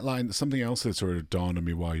 along that line, something else that sort of dawned on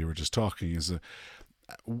me while you were just talking is,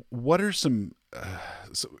 what are some,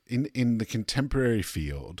 so in the contemporary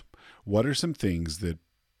field, what are some things that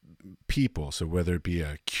people, so whether it be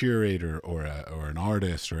a curator or an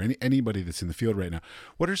artist or anybody that's in the field right now,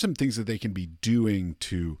 what are some things that they can be doing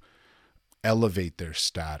to elevate their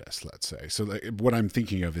status, let's say? So like, what I'm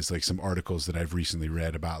thinking of is like some articles that I've recently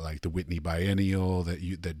read about like the Whitney Biennial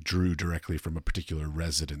that drew directly from a particular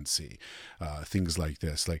residency, things like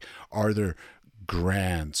this. Like, are there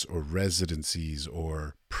grants or residencies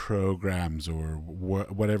or programs or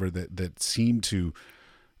whatever that seem to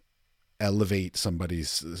elevate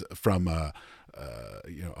somebody's from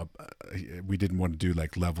we didn't want to do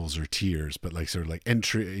like levels or tiers, but like sort of like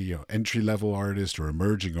entry level artist or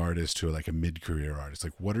emerging artist to like a mid-career artist?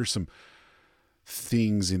 Like, what are some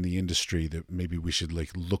things in the industry that maybe we should like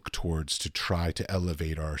look towards to try to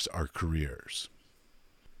elevate our careers?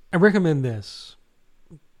 I recommend this.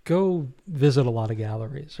 Go visit a lot of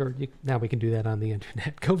galleries, or now we can do that on the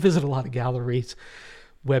internet. Go visit a lot of galleries,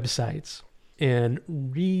 websites. and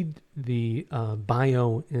read the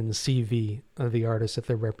bio and CV of the artist that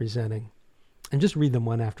they're representing, and just read them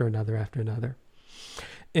one after another.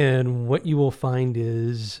 And what you will find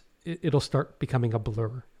is it'll start becoming a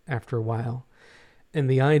blur after a while. And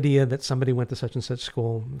the idea that somebody went to such and such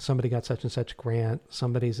school, somebody got such and such grant,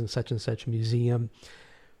 somebody's in such and such museum,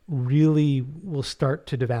 really will start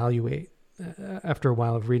to devaluate after a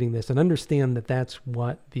while of reading this, and understand that that's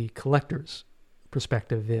what the collector's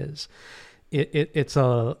perspective is. It's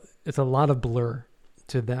a lot of blur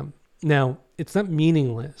to them. Now, it's not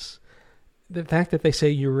meaningless. The fact that they say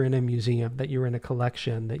you were in a museum, that you were in a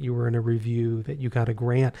collection, that you were in a review, that you got a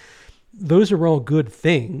grant, those are all good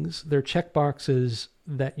things. They're checkboxes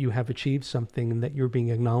that you have achieved something and that you're being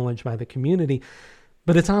acknowledged by the community.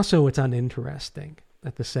 But it's uninteresting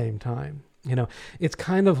at the same time. It's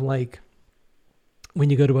kind of like when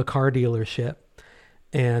you go to a car dealership,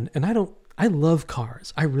 and I love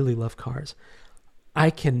cars. I really love cars. I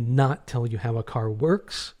cannot tell you how a car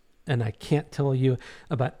works, and I can't tell you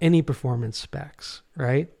about any performance specs,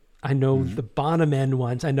 right? I know the bottom end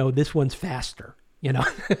ones. I know this one's faster.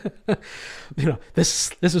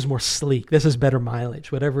 This is more sleek. This is better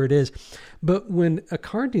mileage, whatever it is. But when a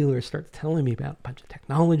car dealer starts telling me about a bunch of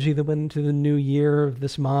technology that went into the new year of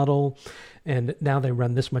this model, and now they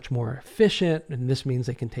run this much more efficient, and this means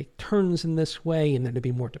they can take turns in this way, and they're to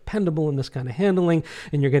be more dependable in this kind of handling,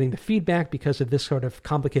 and you're getting the feedback because of this sort of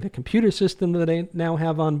complicated computer system that they now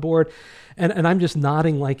have on board, and I'm just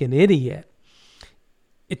nodding like an idiot.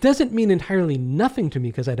 It doesn't mean entirely nothing to me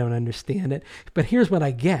because I don't understand it, but here's what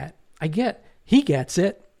I get. He gets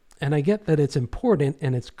it, and I get that it's important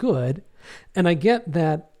and it's good, and I get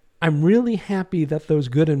that I'm really happy that those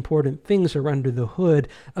good, important things are under the hood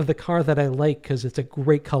of the car that I like because it's a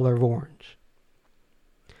great color of orange.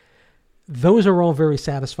 Those are all very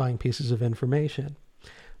satisfying pieces of information.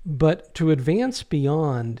 But to advance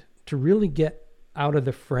beyond, to really get out of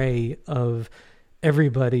the fray of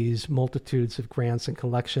everybody's multitudes of grants and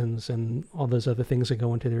collections and all those other things that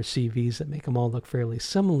go into their CVs that make them all look fairly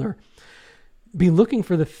similar, be looking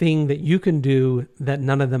for the thing that you can do that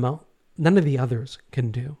none of the others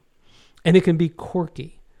can do. And it can be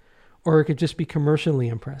quirky, or it could just be commercially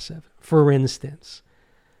impressive. For instance,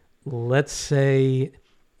 let's say,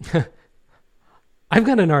 I've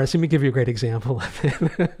got an artist. Let me give you a great example of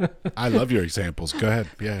it. I love your examples. Go ahead.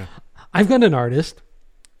 Yeah. I've got an artist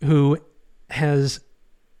who has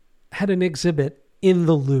had an exhibit in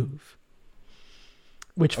the Louvre,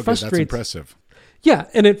 which frustrates. That's impressive. Yeah,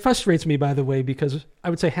 and it frustrates me, by the way, because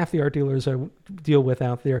I would say half the art dealers I deal with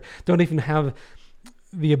out there don't even have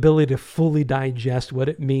the ability to fully digest what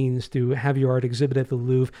it means to have your art exhibit at the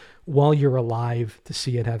Louvre while you're alive to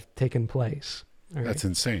see it have taken place. Right? That's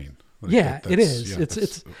insane. It is. Yeah,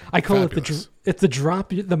 it's. I call fabulous. It's the drop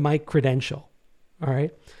the mic credential. All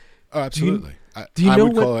right. Oh, absolutely. I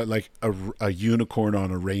would call it like a unicorn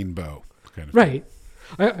on a rainbow kind of right.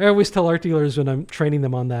 thing. I always tell art dealers when I'm training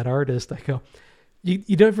them on that artist, I go,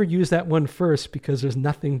 you never use that one first because there's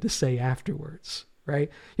nothing to say afterwards, right?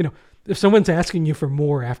 If someone's asking you for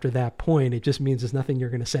more after that point, it just means there's nothing you're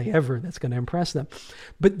going to say ever that's going to impress them.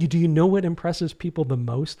 But do you know what impresses people the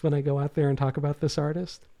most when I go out there and talk about this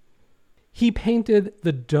artist? He painted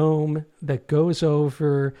the dome that goes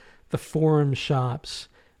over the Forum shops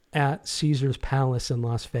at Caesar's Palace in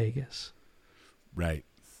Las Vegas. Right.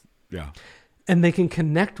 Yeah. And they can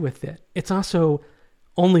connect with it. It's also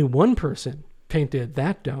only one person painted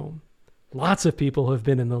that dome. Lots of people have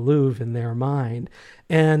been in the Louvre in their mind,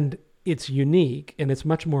 and it's unique and it's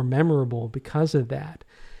much more memorable because of that.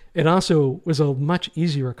 It also was a much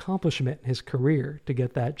easier accomplishment in his career to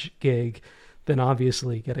get that gig than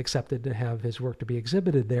obviously get accepted to have his work to be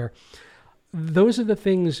exhibited there. Those are the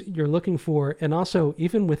things you're looking for. And also,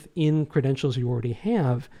 even within credentials you already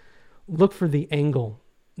have, look for the angle,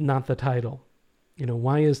 not the title.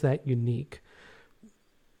 Why is that unique?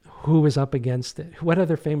 Who is up against it? What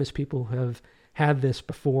other famous people have had this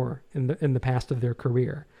before in the past of their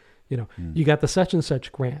career? You got the such and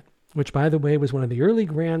such grant, which, by the way, was one of the early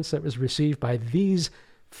grants that was received by these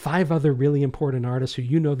 5 other really important artists who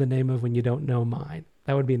you know the name of when you don't know mine.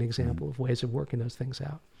 That would be an example of ways of working those things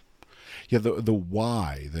out. Yeah, the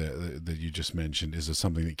why that you just mentioned is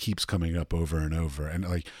something that keeps coming up over and over. And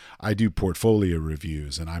like I do portfolio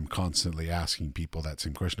reviews, and I'm constantly asking people that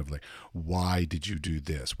same question of like, why did you do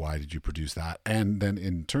this? Why did you produce that? And then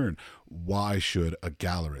in turn, why should a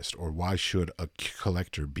gallerist or why should a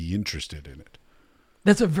collector be interested in it?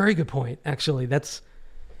 That's a very good point. Actually, that's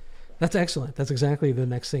excellent. That's exactly the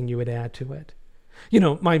next thing you would add to it.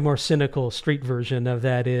 My more cynical street version of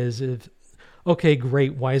that is if Okay,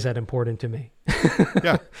 great. Why is that important to me?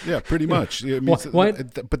 Yeah, pretty much. I mean,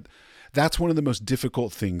 but that's one of the most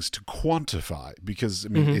difficult things to quantify, because I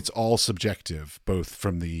mean, it's all subjective, both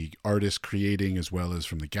from the artist creating as well as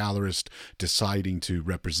from the gallerist deciding to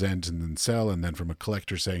represent and then sell, and then from a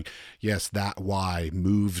collector saying, yes, that why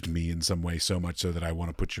moved me in some way so much so that I want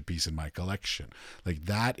to put your piece in my collection. Like,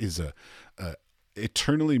 that is a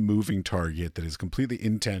eternally moving target that is completely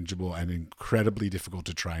intangible and incredibly difficult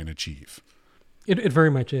to try and achieve. It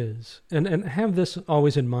very much is. And have this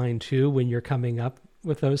always in mind too when you're coming up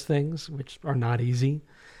with those things, which are not easy,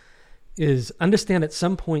 is understand at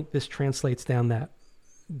some point this translates down the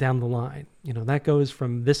line. You know, that goes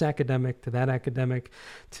from this academic to that academic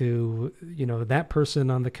to, you know, that person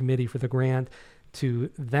on the committee for the grant to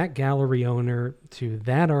that gallery owner to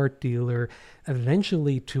that art dealer,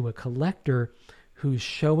 eventually to a collector who's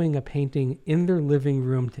showing a painting in their living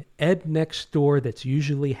room to Ed next door that's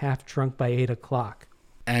usually half drunk by 8 o'clock.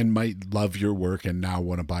 And might love your work and now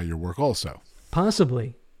want to buy your work also.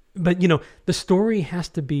 Possibly. But, you know, the story has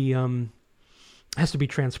to be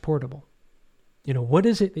transportable. You know, what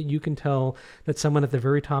is it that you can tell that someone at the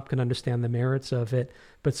very top can understand the merits of it,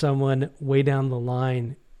 but someone way down the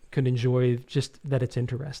line can enjoy just that it's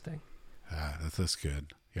interesting? That's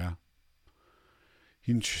good. Yeah.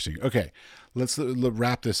 Interesting. Okay, let's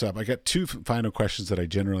wrap this up. I got two final questions that I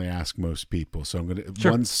generally ask most people. So I'm going to,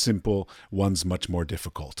 one's simple, one's much more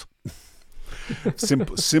difficult.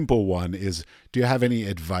 Simple one is, do you have any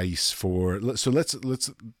advice for, so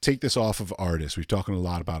let's take this off of artists. We've talking a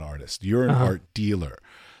lot about artists. You're an art dealer.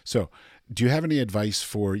 So do you have any advice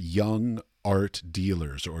for young art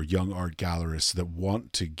dealers or young art gallerists that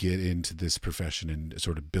want to get into this profession and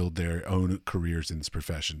sort of build their own careers in this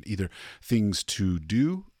profession, either things to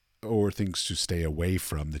do or things to stay away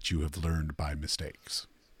from that you have learned by mistakes?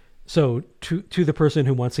 So to the person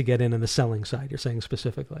who wants to get in on the selling side, you're saying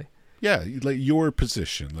specifically? Yeah, like your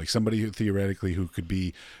position, like somebody who theoretically who could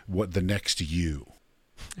be what the next you.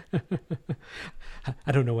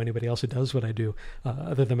 I don't know anybody else who does what I do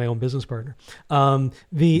other than my own business partner.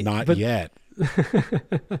 Yet.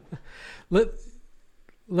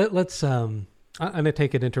 Let's I'm going to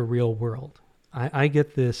take it into real world. I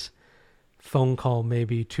get this phone call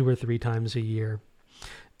maybe 2 or 3 times a year,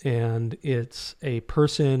 and it's a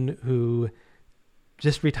person who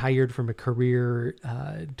just retired from a career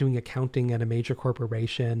doing accounting at a major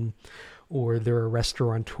corporation, or they're a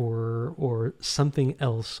restaurateur or something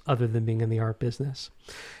else other than being in the art business.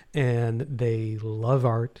 And they love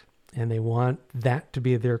art and they want that to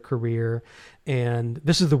be their career. And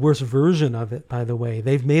this is the worst version of it, by the way.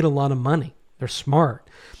 They've made a lot of money. They're smart.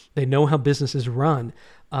 They know how businesses run.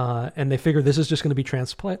 And they figure this is just going to be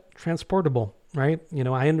transportable, right? You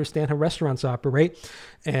know, I understand how restaurants operate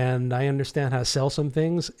and I understand how to sell some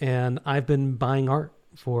things. And I've been buying art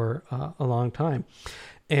for a long time.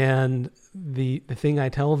 And the thing I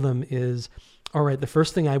tell them is, all right, the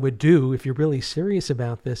first thing I would do if you're really serious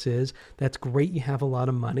about this is, that's great. You have a lot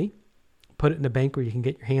of money, put it in a bank where you can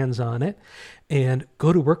get your hands on it and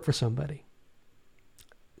go to work for somebody.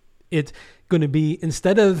 It's going to be,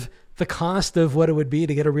 instead of the cost of what it would be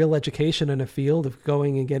to get a real education in a field of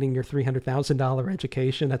going and getting your $300,000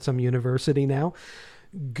 education at some university now,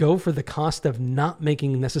 go for the cost of not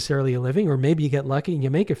making necessarily a living, or maybe you get lucky and you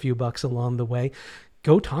make a few bucks along the way.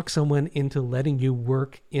 Go talk someone into letting you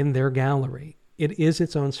work in their gallery. It is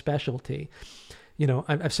its own specialty. You know,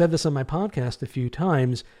 I've said this on my podcast a few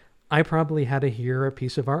times. I probably had to hear a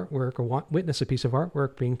piece of artwork or witness a piece of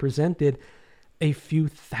artwork being presented a few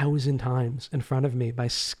thousand times in front of me by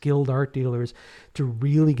skilled art dealers to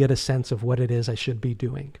really get a sense of what it is I should be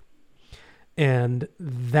doing. And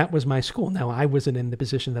that was my school. Now, I wasn't in the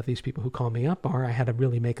position that these people who call me up are. I had to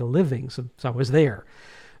really make a living, so I was there.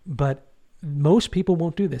 But most people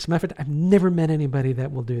won't do this. Matter of fact, I've never met anybody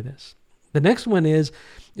that will do this. The next one is,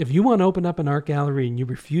 if you want to open up an art gallery and you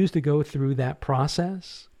refuse to go through that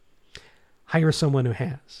process, hire someone who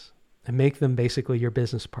has and make them basically your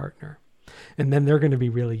business partner. And then they're going to be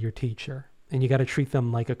really your teacher. And you got to treat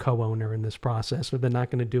them like a co-owner in this process, or they're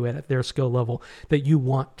not going to do it at their skill level that you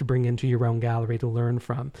want to bring into your own gallery to learn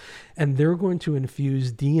from. And they're going to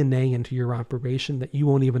infuse DNA into your operation that you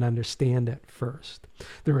won't even understand at first.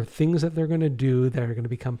 There are things that they're going to do that are going to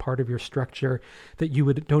become part of your structure that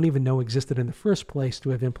you don't even know existed in the first place to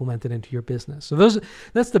have implemented into your business. So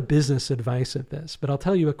that's the business advice of this. But I'll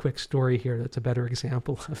tell you a quick story here that's a better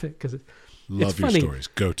example of it, because Love your stories.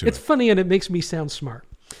 Go to it. It's funny and it makes me sound smart.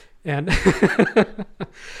 And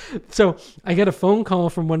so I get a phone call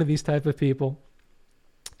from one of these type of people,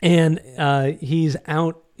 and he's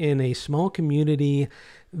out in a small community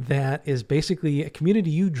that is basically a community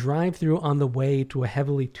you drive through on the way to a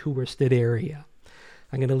heavily touristed area.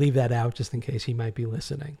 I'm going to leave that out just in case he might be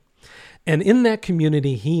listening. And in that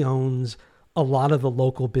community, he owns a lot of the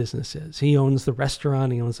local businesses. He owns the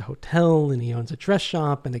restaurant, he owns the hotel, and he owns a dress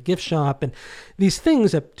shop and a gift shop, and these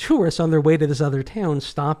things that tourists on their way to this other town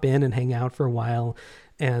stop in and hang out for a while,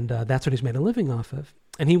 and that's what he's made a living off of.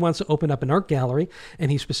 And he wants to open up an art gallery,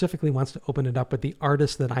 and he specifically wants to open it up with the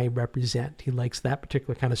artists that I represent. He likes that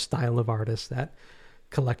particular kind of style of artists that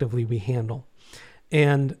collectively we handle.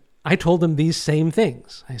 And I told him these same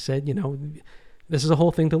things. I said, this is a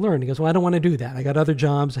whole thing to learn. He goes, well, I don't want to do that. I got other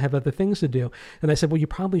jobs. I have other things to do. And I said, well, you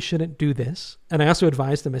probably shouldn't do this. And I also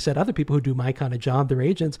advised him, I said, other people who do my kind of job, they're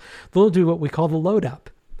agents, they'll do what we call the load up.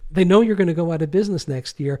 They know you're going to go out of business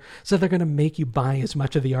next year, so they're going to make you buy as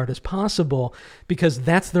much of the art as possible because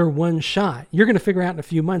that's their one shot. You're going to figure out in a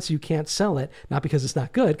few months you can't sell it, not because it's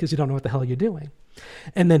not good, because you don't know what the hell you're doing.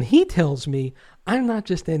 And then he tells me, I'm not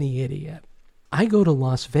just any idiot. I go to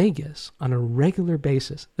Las Vegas on a regular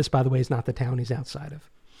basis. This, by the way, is not the town he's outside of.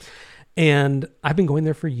 And I've been going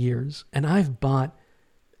there for years, and I've bought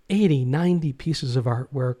 80, 90 pieces of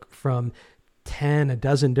artwork from a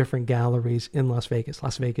dozen different galleries in Las Vegas.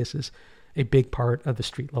 Las Vegas is a big part of the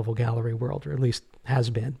street level gallery world, or at least has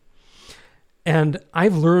been. And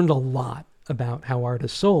I've learned a lot about how art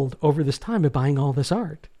is sold over this time of buying all this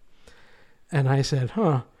art. And I said,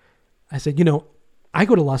 I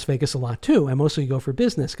go to Las Vegas a lot too. I mostly go for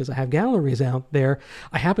business because I have galleries out there.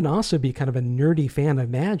 I happen to also be kind of a nerdy fan of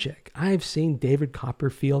magic. I've seen David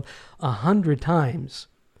Copperfield 100 times.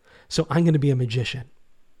 So I'm going to be a magician.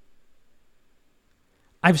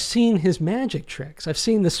 I've seen his magic tricks. I've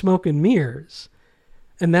seen the smoke and mirrors.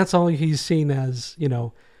 And that's all he's seen as,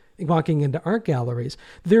 walking into art galleries.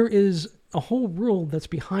 There is a whole world that's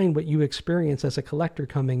behind what you experience as a collector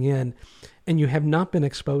coming in, and you have not been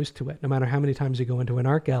exposed to it. No matter how many times you go into an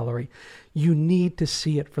art gallery, you need to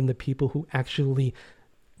see it from the people who actually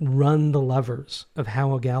run the levers of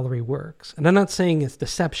how a gallery works. And I'm not saying it's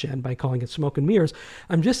deception by calling it smoke and mirrors.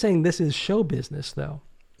 I'm just saying this is show business, though.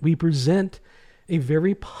 We present a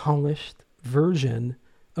very polished version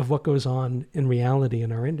of what goes on in reality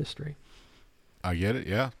in our industry. I get it.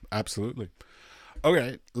 Yeah, absolutely.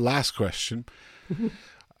 Okay, last question.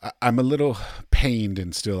 I'm a little pained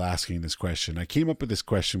in still asking this question. I came up with this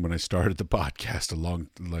question when I started the podcast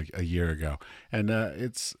a year ago, and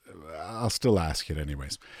I'll still ask it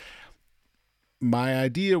anyways. My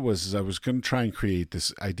idea was I was going to try and create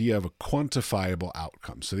this idea of a quantifiable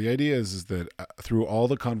outcome. So the idea is that through all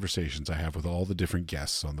the conversations I have with all the different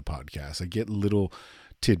guests on the podcast, I get little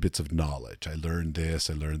tidbits of knowledge. I learned this,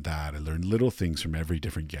 I learned that, I learned little things from every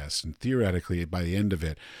different guest. And theoretically, by the end of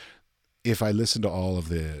it, if I listen to all of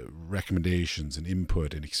the recommendations and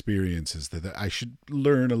input and experiences, that I should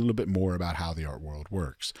learn a little bit more about how the art world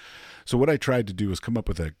works. So what I tried to do was come up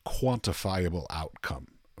with a quantifiable outcome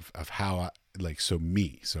of how So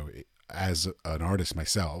as an artist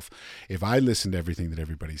myself, if I listen to everything that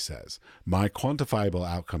everybody says, my quantifiable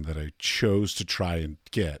outcome that I chose to try and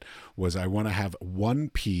get was I want to have one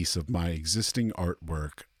piece of my existing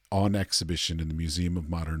artwork on exhibition in the Museum of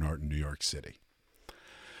Modern Art in New York City.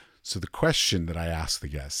 So the question that I ask the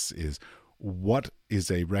guests is, what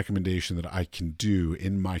is a recommendation that I can do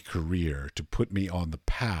in my career to put me on the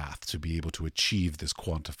path to be able to achieve this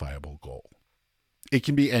quantifiable goal? It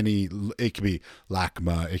can be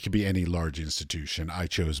LACMA, it could be any large institution. I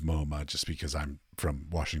chose MoMA just because I'm from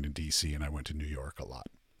Washington, D.C., and I went to New York a lot.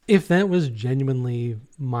 If that was genuinely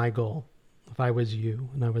my goal, if I was you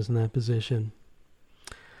and I was in that position,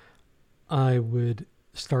 I would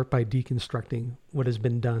start by deconstructing what has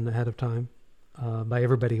been done ahead of time by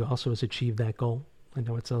everybody who also has achieved that goal. I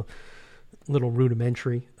know it's a little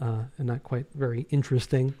rudimentary and not quite very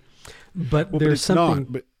interesting, but there's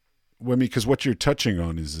something... because what you're touching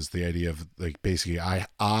on is the idea of basically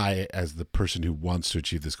I as the person who wants to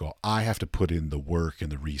achieve this goal, I have to put in the work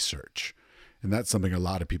and the research. And that's something a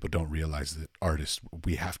lot of people don't realize, that artists,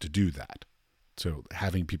 we have to do that. So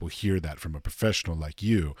having people hear that from a professional like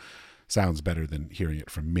you sounds better than hearing it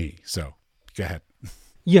from me. So go ahead.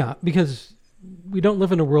 Yeah, because we don't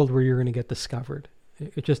live in a world where you're going to get discovered.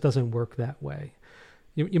 It just doesn't work that way.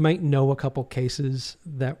 You might know a couple cases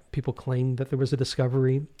that people claim that there was a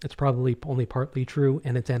discovery. It's probably only partly true,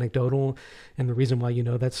 and it's anecdotal. And the reason why you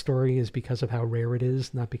know that story is because of how rare it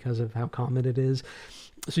is, not because of how common it is.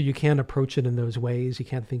 So you can't approach it in those ways. You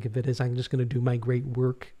can't think of it as, I'm just going to do my great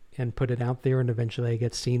work and put it out there, and eventually I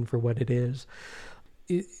get seen for what it is.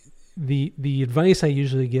 The advice I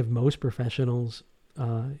usually give most professionals,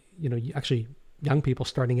 actually young people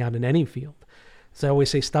starting out in any field, is I always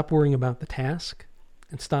say, stop worrying about the task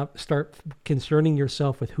and start concerning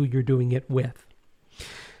yourself with who you're doing it with.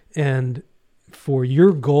 And for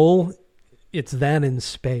your goal, it's that in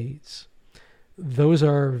spades. Those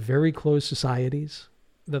are very closed societies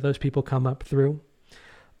that those people come up through.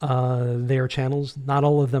 They are channels. Not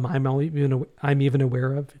all of them I'm even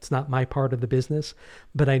aware of. It's not my part of the business,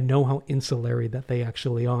 but I know how insular that they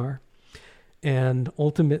actually are. And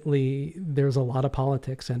ultimately, there's a lot of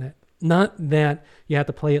politics in it. Not that you have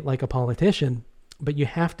to play it like a politician, but you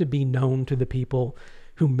have to be known to the people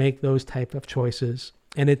who make those type of choices.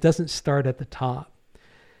 And it doesn't start at the top.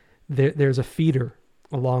 There's a feeder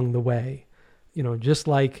along the way. Just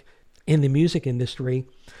like in the music industry,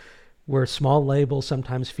 where small labels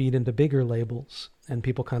sometimes feed into bigger labels, and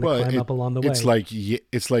people kind of climb up along the way.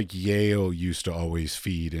 It's like Yale used to always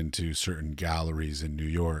feed into certain galleries in New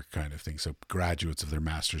York, kind of thing. So graduates of their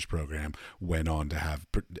master's program went on to have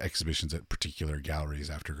exhibitions at particular galleries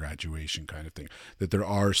after graduation, kind of thing. That there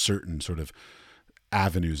are certain sort of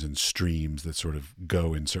avenues and streams that sort of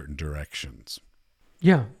go in certain directions.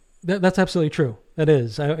 Yeah, that's absolutely true. That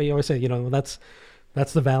is. I always say,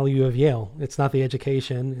 that's the value of Yale. It's not the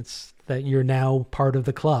education. It's that you're now part of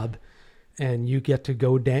the club, and you get to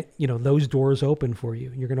go down, those doors open for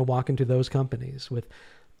you. You're going to walk into those companies with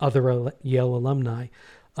other Yale alumni,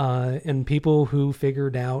 and people who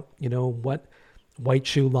figured out, what white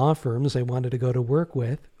shoe law firms they wanted to go to work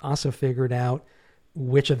with, also figured out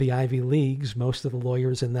which of the Ivy Leagues most of the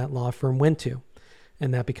lawyers in that law firm went to.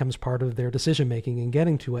 And that becomes part of their decision-making and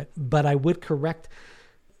getting to it. But I would correct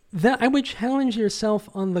that. I would challenge yourself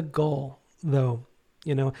on the goal, though.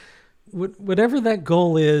 Whatever that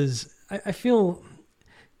goal is, I feel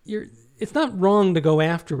it's not wrong to go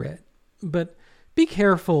after it, but be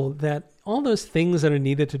careful that all those things that are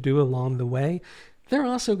needed to do along the way, they're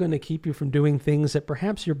also going to keep you from doing things that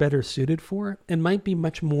perhaps you're better suited for and might be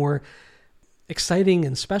much more exciting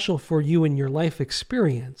and special for you in your life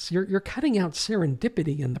experience. You're cutting out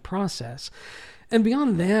serendipity in the process. And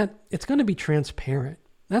beyond that, it's going to be transparent.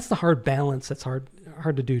 That's the hard balance that's hard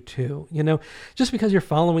to do too. Just because you're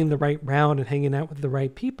following the right route and hanging out with the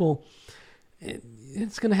right people,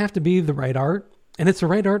 it's going to have to be the right art, and it's the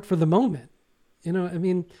right art for the moment.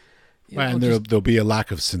 And there'll be a lack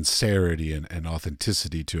of sincerity and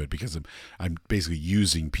authenticity to it, because I'm basically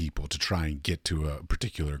using people to try and get to a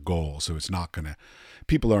particular goal. So it's not going to,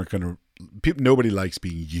 nobody likes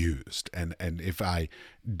being used. And if I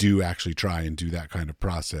do actually try and do that kind of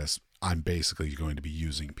process, I'm basically going to be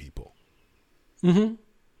using people. Mm-hmm.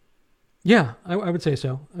 Yeah, I would say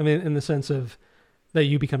so. I mean, in the sense of that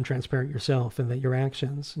you become transparent yourself, and that your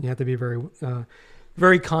actions, and you have to be you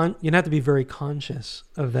have to be very conscious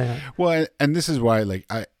of that. Well, and this is why,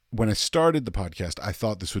 when I started the podcast, I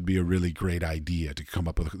thought this would be a really great idea to come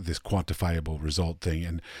up with this quantifiable result thing.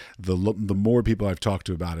 And the more people I've talked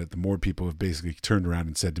to about it, the more people have basically turned around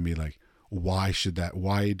and said to me, why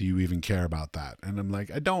do you even care about that? And I'm like,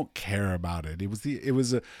 I don't care about it. It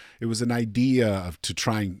was an idea to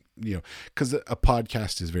try and, because a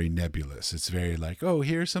podcast is very nebulous. It's very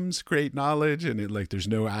here's some great knowledge, and there's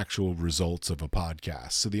no actual results of a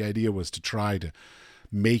podcast. So the idea was to try to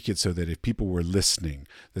make it so that if people were listening,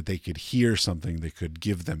 that they could hear something that could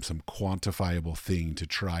give them some quantifiable thing to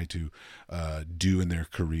try to do in their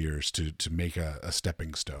careers to make a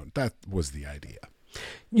stepping stone. That was the idea.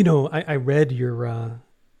 I read your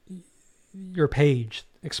page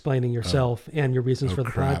explaining yourself and your reasons for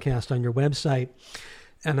the podcast on your website,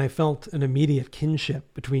 and I felt an immediate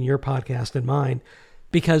kinship between your podcast and mine,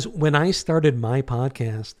 because when I started my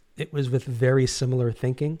podcast, it was with very similar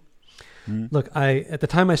thinking. Look, at the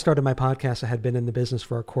time I started my podcast, I had been in the business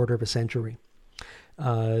for a quarter of a century,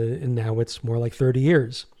 and now it's more like 30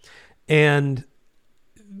 years, and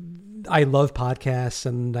I love podcasts,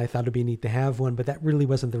 and I thought it'd be neat to have one, but that really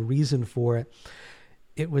wasn't the reason for it.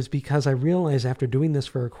 It was because I realized after doing this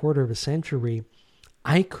for a quarter of a century,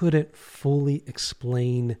 I couldn't fully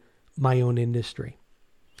explain my own industry.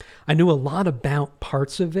 I knew a lot about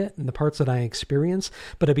parts of it and the parts that I experienced,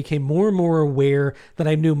 but I became more and more aware that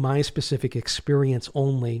I knew my specific experience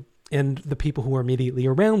only, and the people who are immediately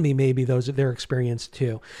around me, maybe those of their experience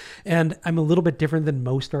too. And I'm a little bit different than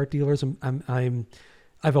most art dealers.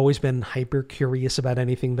 I've always been hyper curious about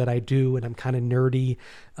anything that I do, and I'm kind of nerdy,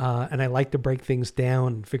 and I like to break things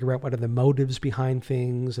down and figure out what are the motives behind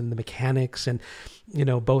things and the mechanics, and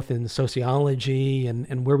both in sociology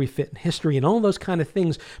and where we fit in history and all those kind of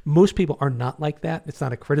things. Most people are not like that. It's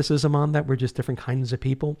not a criticism on that. We're just different kinds of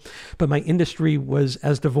people. But my industry was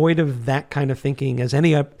as devoid of that kind of thinking as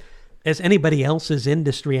anybody else's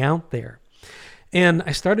industry out there. And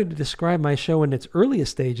I started to describe my show in its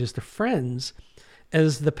earliest stages to friends,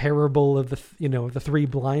 as the parable of the three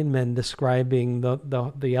blind men describing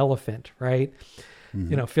the elephant, right?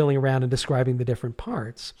 Feeling around and describing the different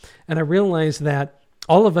parts. And I realized that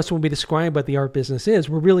all of us, when we describe what the art business is,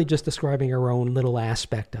 we're really just describing our own little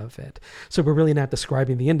aspect of it. So we're really not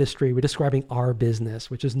describing the industry. We're describing our business,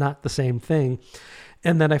 which is not the same thing.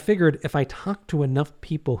 And then I figured if I talked to enough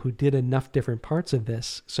people who did enough different parts of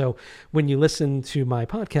this. So when you listen to my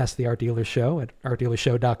podcast, The Art Dealer Show at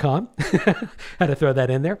artdealershow.com, had to throw that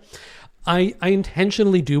in there. I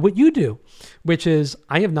intentionally do what you do, which is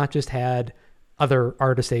I have not just had other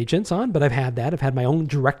artist agents on, but I've had my own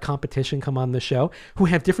direct competition come on the show who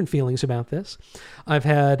have different feelings about this. I've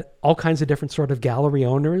had all kinds of different sort of gallery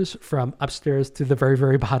owners from upstairs to the very,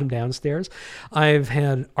 very bottom downstairs. I've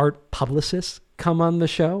had art publicists come on the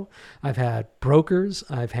show. I've had brokers.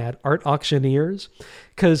 I've had art auctioneers,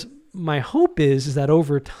 because my hope is that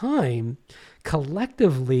over time,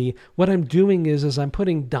 collectively, what I'm doing is I'm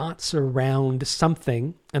putting dots around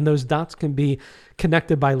something, and those dots can be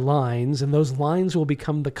connected by lines, and those lines will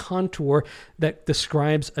become the contour that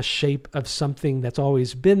describes a shape of something that's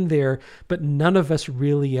always been there, but none of us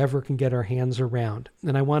really ever can get our hands around.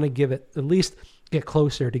 And I want to give it, at least get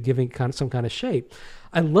closer to giving some kind of shape.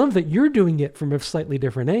 I love that you're doing it from a slightly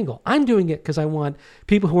different angle. I'm doing it because I want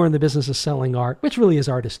people who are in the business of selling art, which really is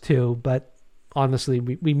artists too, but honestly,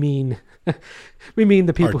 we mean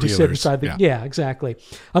the people who sit inside the yeah, exactly.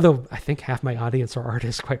 Although I think half my audience are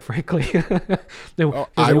artists, quite frankly.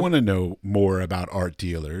 I want to know more about art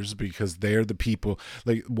dealers, because they're the people.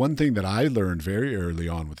 Like, one thing that I learned very early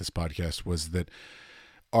on with this podcast was that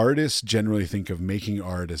artists generally think of making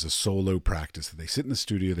art as a solo practice. They sit in the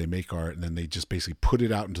studio, they make art, and then they just basically put it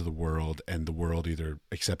out into the world, and the world either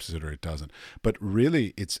accepts it or it doesn't. But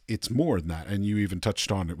really, it's more than that. And you even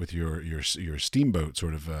touched on it with your steamboat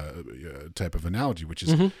sort of type of analogy, which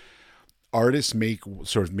is artists make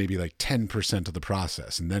sort of maybe like 10% of the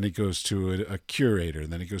process, and then it goes to a curator,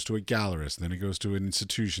 and then it goes to a gallerist, and then it goes to an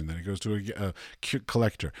institution, then it goes to a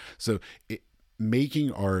collector. So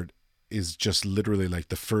making art is just literally like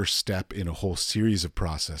the first step in a whole series of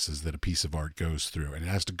processes that a piece of art goes through. And it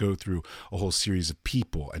has to go through a whole series of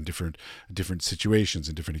people and different situations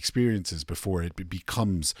and different experiences before it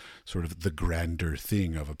becomes sort of the grander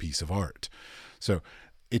thing of a piece of art. So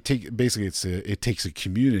it takes a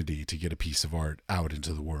community to get a piece of art out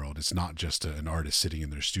into the world. It's not just an artist sitting in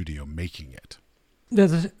their studio making it.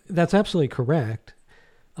 That's absolutely correct.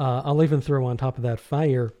 I'll even throw on top of that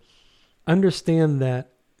fire, understand that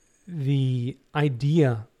the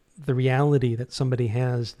idea, the reality that somebody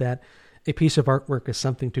has that a piece of artwork is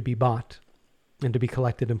something to be bought and to be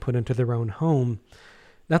collected and put into their own home,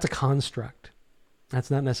 that's a construct.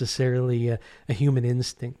 That's not necessarily a human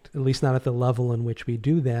instinct, at least not at the level in which we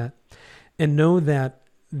do that. And know that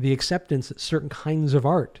the acceptance that certain kinds of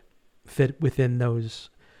art fit within those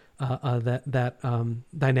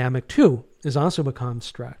dynamic too is also a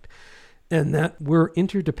construct. And that we're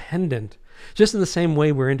interdependent, just in the same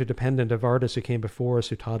way we're interdependent of artists who came before us,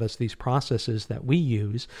 who taught us these processes that we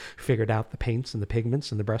use, figured out the paints and the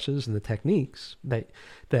pigments and the brushes and the techniques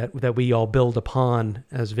that we all build upon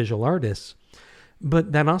as visual artists.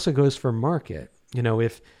 But that also goes for market. You know,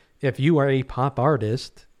 if you are a pop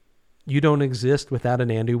artist, you don't exist without an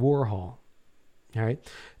Andy Warhol. All right.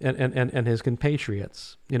 And his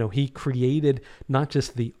compatriots. You know, he created not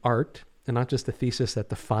just the art and not just the thesis that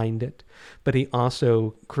defined it, but he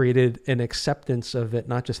also created an acceptance of it,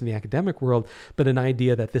 not just in the academic world, but an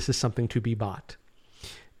idea that this is something to be bought.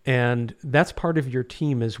 And that's part of your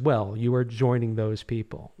team as well. You are joining those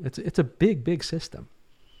people. It's a big, big system.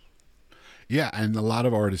 Yeah, and a lot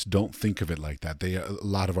of artists don't think of it like that. A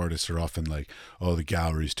lot of artists are often like, "Oh, the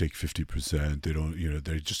galleries take 50%. They don't,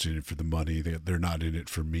 they're just in it for the money. They're not in it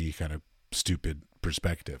for me." Kind of stupid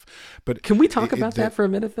perspective. But can we talk about that for a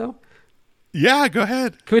minute, though? Yeah, go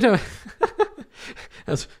ahead. Can we talk?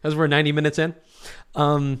 as we're 90 minutes in,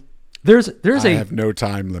 there's I have no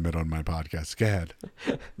time limit on my podcast. Go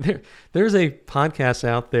ahead. There's a podcast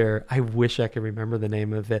out there. I wish I could remember the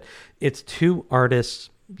name of it. It's two artists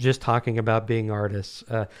just talking about being artists.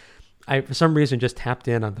 I, for some reason, just tapped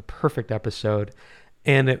in on the perfect episode,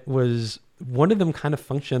 and it was one of them kind of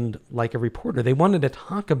functioned like a reporter. They wanted to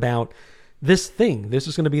talk about this thing. This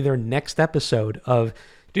is going to be their next episode of,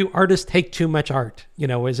 do artists take too much art?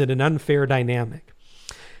 Is it an unfair dynamic?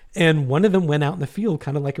 And one of them went out in the field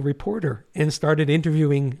kind of like a reporter and started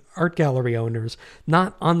interviewing art gallery owners,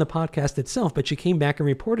 not on the podcast itself, but she came back and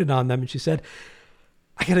reported on them. And she said,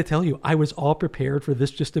 I got to tell you, I was all prepared for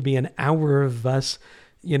this just to be an hour of us,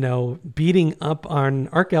 beating up on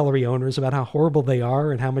art gallery owners about how horrible they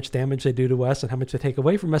are and how much damage they do to us and how much they take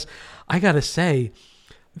away from us. I got to say,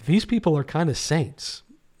 these people are kind of saints,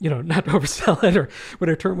 not to oversell it or what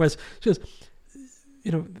her term was. She goes,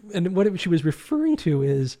 and what she was referring to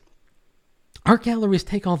is art galleries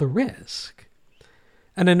take all the risk.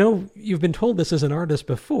 And I know you've been told this as an artist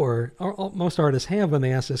before, or most artists have when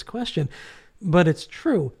they ask this question, but it's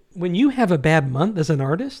true. When you have a bad month as an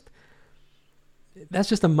artist, that's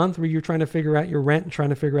just a month where you're trying to figure out your rent and trying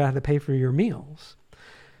to figure out how to pay for your meals.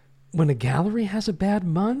 When a gallery has a bad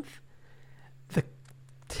month, the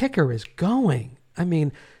ticker is going. I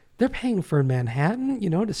mean, they're paying for Manhattan,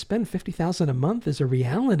 to spend $50,000 a month is a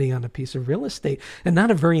reality on a piece of real estate, and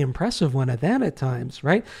not a very impressive one at that at times,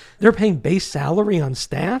 right? They're paying base salary on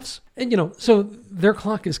staffs, and so their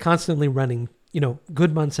clock is constantly running,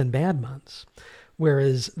 good months and bad months.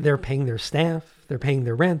 Whereas they're paying their staff, they're paying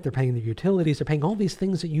their rent, they're paying their utilities, they're paying all these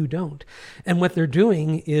things that you don't. And what they're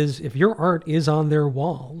doing is, if your art is on their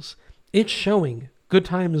walls, it's showing good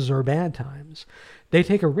times or bad times. They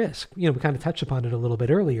take a risk. We kind of touched upon it a little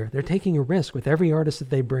bit earlier. They're taking a risk with every artist that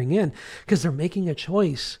they bring in because they're making a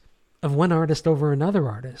choice of one artist over another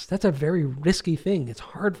artist. That's a very risky thing. It's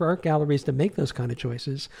hard for art galleries to make those kind of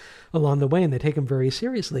choices along the way, and they take them very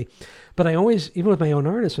seriously. But I always, even with my own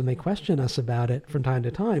artists, when they question us about it from time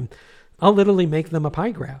to time, I'll literally make them a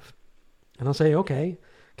pie graph. And I'll say, okay,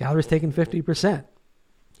 gallery's taking 50%.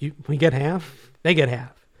 We get half, they get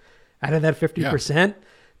half. Out of that 50%,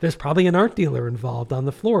 there's probably an art dealer involved on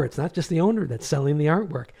the floor. It's not just the owner that's selling the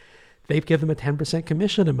artwork. They give them a 10%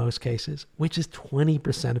 commission in most cases, which is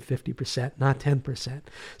 20% of 50%, not 10%. So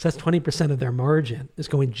that's 20% of their margin is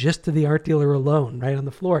going just to the art dealer alone, right on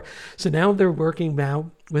the floor. So now they're working now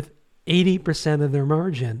with 80% of their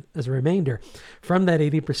margin as a remainder. From that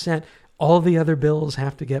 80%, all the other bills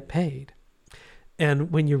have to get paid.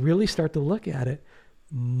 And when you really start to look at it,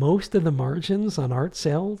 most of the margins on art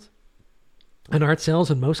sales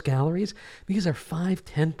in most galleries, these are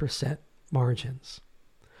 5-10% margins,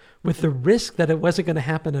 with the risk that it wasn't going to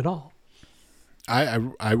happen at all.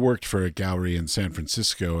 I worked for a gallery in San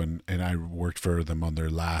Francisco, and I worked for them on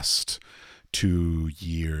their last 2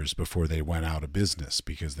 years before they went out of business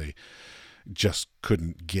because they just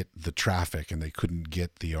couldn't get the traffic and they couldn't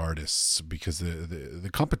get the artists, because the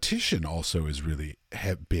competition also is really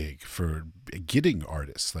big for getting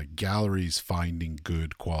artists, like galleries finding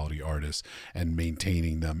good quality artists and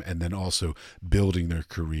maintaining them, and then also building their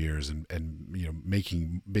careers and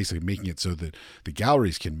making it so that the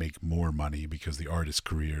galleries can make more money because the artists'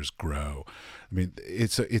 careers grow. I mean,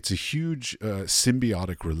 it's a huge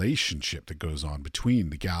symbiotic relationship that goes on between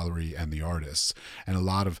the gallery and the artists, and a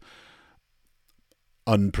lot of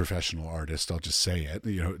unprofessional artists, I'll just say it,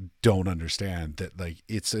 don't understand that, like,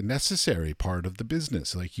 it's a necessary part of the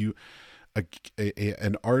business. Like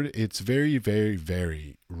an art, it's very, very,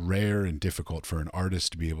 very rare and difficult for an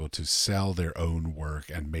artist to be able to sell their own work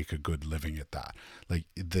and make a good living at that. Like,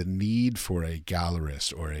 the need for a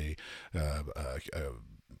gallerist or a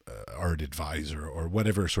art advisor or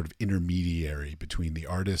whatever sort of intermediary between the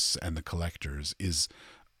artists and the collectors is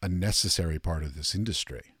a necessary part of this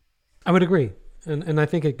industry. I would agree. And I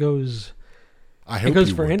think it goes. I hope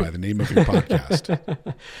you would by the name of your podcast.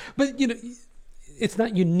 But it's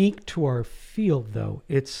not unique to our field, though.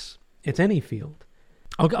 It's any field.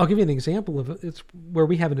 I'll give you an example of it. It's where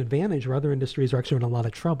we have an advantage, where other industries are actually in a lot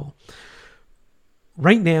of trouble.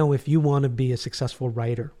 Right now, if you want to be a successful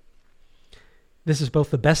writer, this is both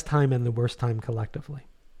the best time and the worst time collectively,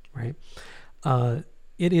 right?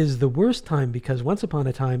 It is the worst time because once upon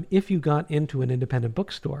a time, if you got into an independent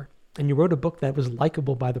bookstore and you wrote a book that was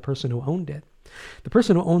likable by the person who owned it, the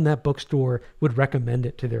person who owned that bookstore would recommend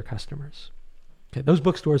it to their customers. Okay, those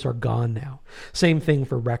bookstores are gone now. Same thing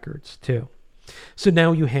for records, too. So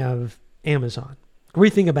now you have Amazon. The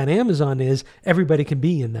great thing about Amazon is everybody can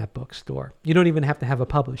be in that bookstore. You don't even have to have a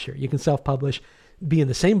publisher. You can self-publish, be in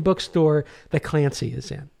the same bookstore that Clancy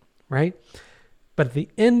is in, right? But at the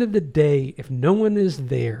end of the day, if no one is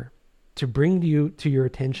there to bring to your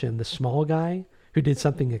attention the small guy who did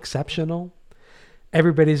something exceptional,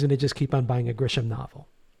 everybody's going to just keep on buying a Grisham novel.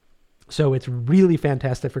 So it's really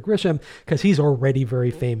fantastic for Grisham because he's already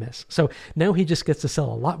very famous. So now he just gets to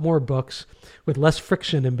sell a lot more books with less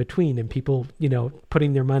friction in between and people,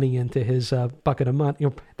 putting their money into his bucket of money,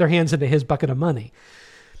 their hands into his bucket of money.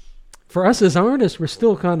 For us as artists, we're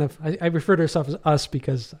still kind of, I refer to ourselves as us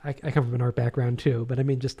because I come from an art background too, but I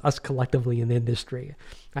mean just us collectively in the industry.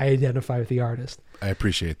 I identify with the artist. I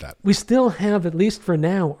appreciate that. We still have, at least for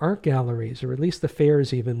now, art galleries, or at least the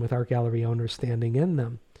fairs even with art gallery owners standing in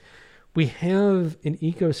them, We have an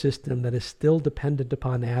ecosystem that is still dependent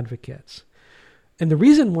upon advocates. And the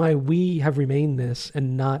reason why we have remained this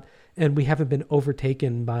and we haven't been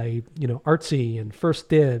overtaken by, Artsy and First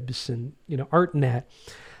Dibs and, ArtNet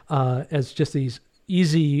as just these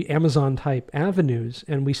easy Amazon type avenues,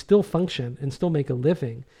 and we still function and still make a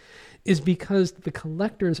living, is because the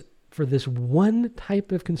collectors, for this one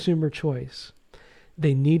type of consumer choice,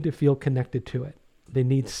 they need to feel connected to it. They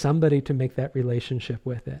need somebody to make that relationship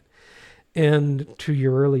with it. And to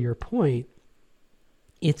your earlier point,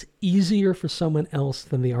 it's easier for someone else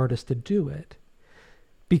than the artist to do it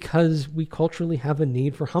because we culturally have a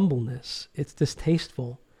need for humbleness. It's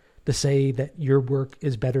distasteful to say that your work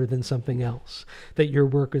is better than something else, that your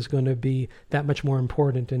work is going to be that much more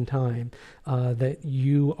important in time, that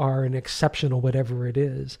you are an exceptional whatever it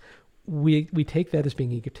is. We take that as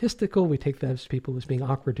being egotistical. We take that as people as being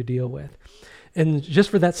awkward to deal with. And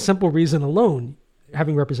just for that simple reason alone,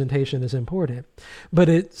 having representation is important. But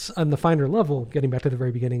it's on the finer level, getting back to the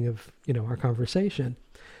very beginning of our conversation,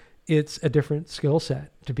 it's a different skill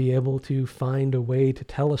set to be able to find a way to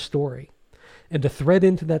tell a story and to thread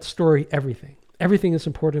into that story everything that's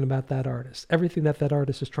important about that artist, everything that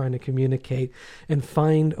artist is trying to communicate, and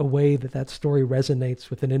find a way that story resonates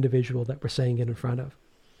with an individual that we're saying it in front of.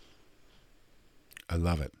 I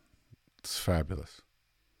love it. It's fabulous.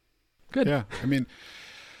 Good. Yeah.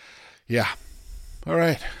 Yeah. All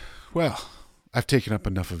right. Well, I've taken up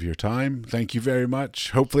enough of your time. Thank you very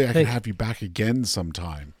much. Hopefully I can have you back again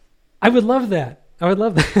sometime. I would love that.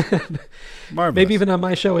 Marvelous. Maybe even on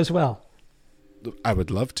my show as well. I would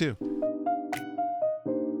love to.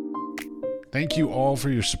 Thank you all for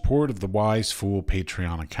your support of the Wise Fool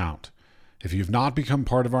Patreon account. If you've not become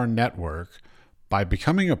part of our network, by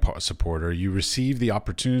becoming a supporter, you receive the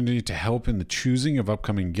opportunity to help in the choosing of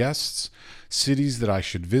upcoming guests, cities that I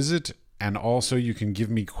should visit, and also you can give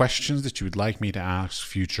me questions that you would like me to ask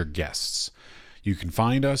future guests. You can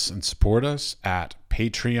find us and support us at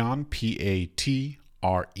Patreon,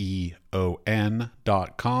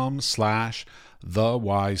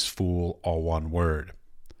 patreon.com/thewisefool, all one word.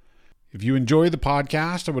 If you enjoy the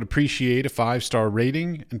podcast, I would appreciate a 5-star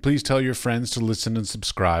rating, and please tell your friends to listen and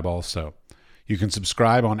subscribe also. You can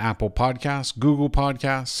subscribe on Apple Podcasts, Google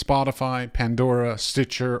Podcasts, Spotify, Pandora,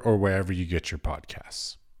 Stitcher, or wherever you get your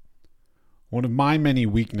podcasts. One of my many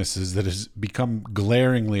weaknesses that has become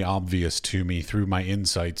glaringly obvious to me through my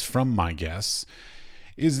insights from my guests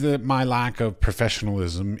is that my lack of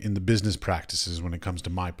professionalism in the business practices when it comes to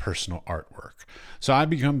my personal artwork. So I've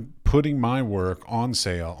become putting my work on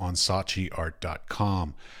sale on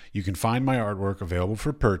saatchiart.com. You can find my artwork available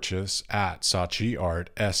for purchase at saatchiart,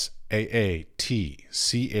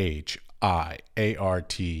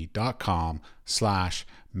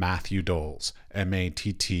 SAATCHIART.com/Matthew Doles,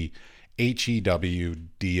 MATTHEWDOLS.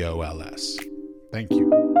 Thank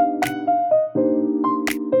you.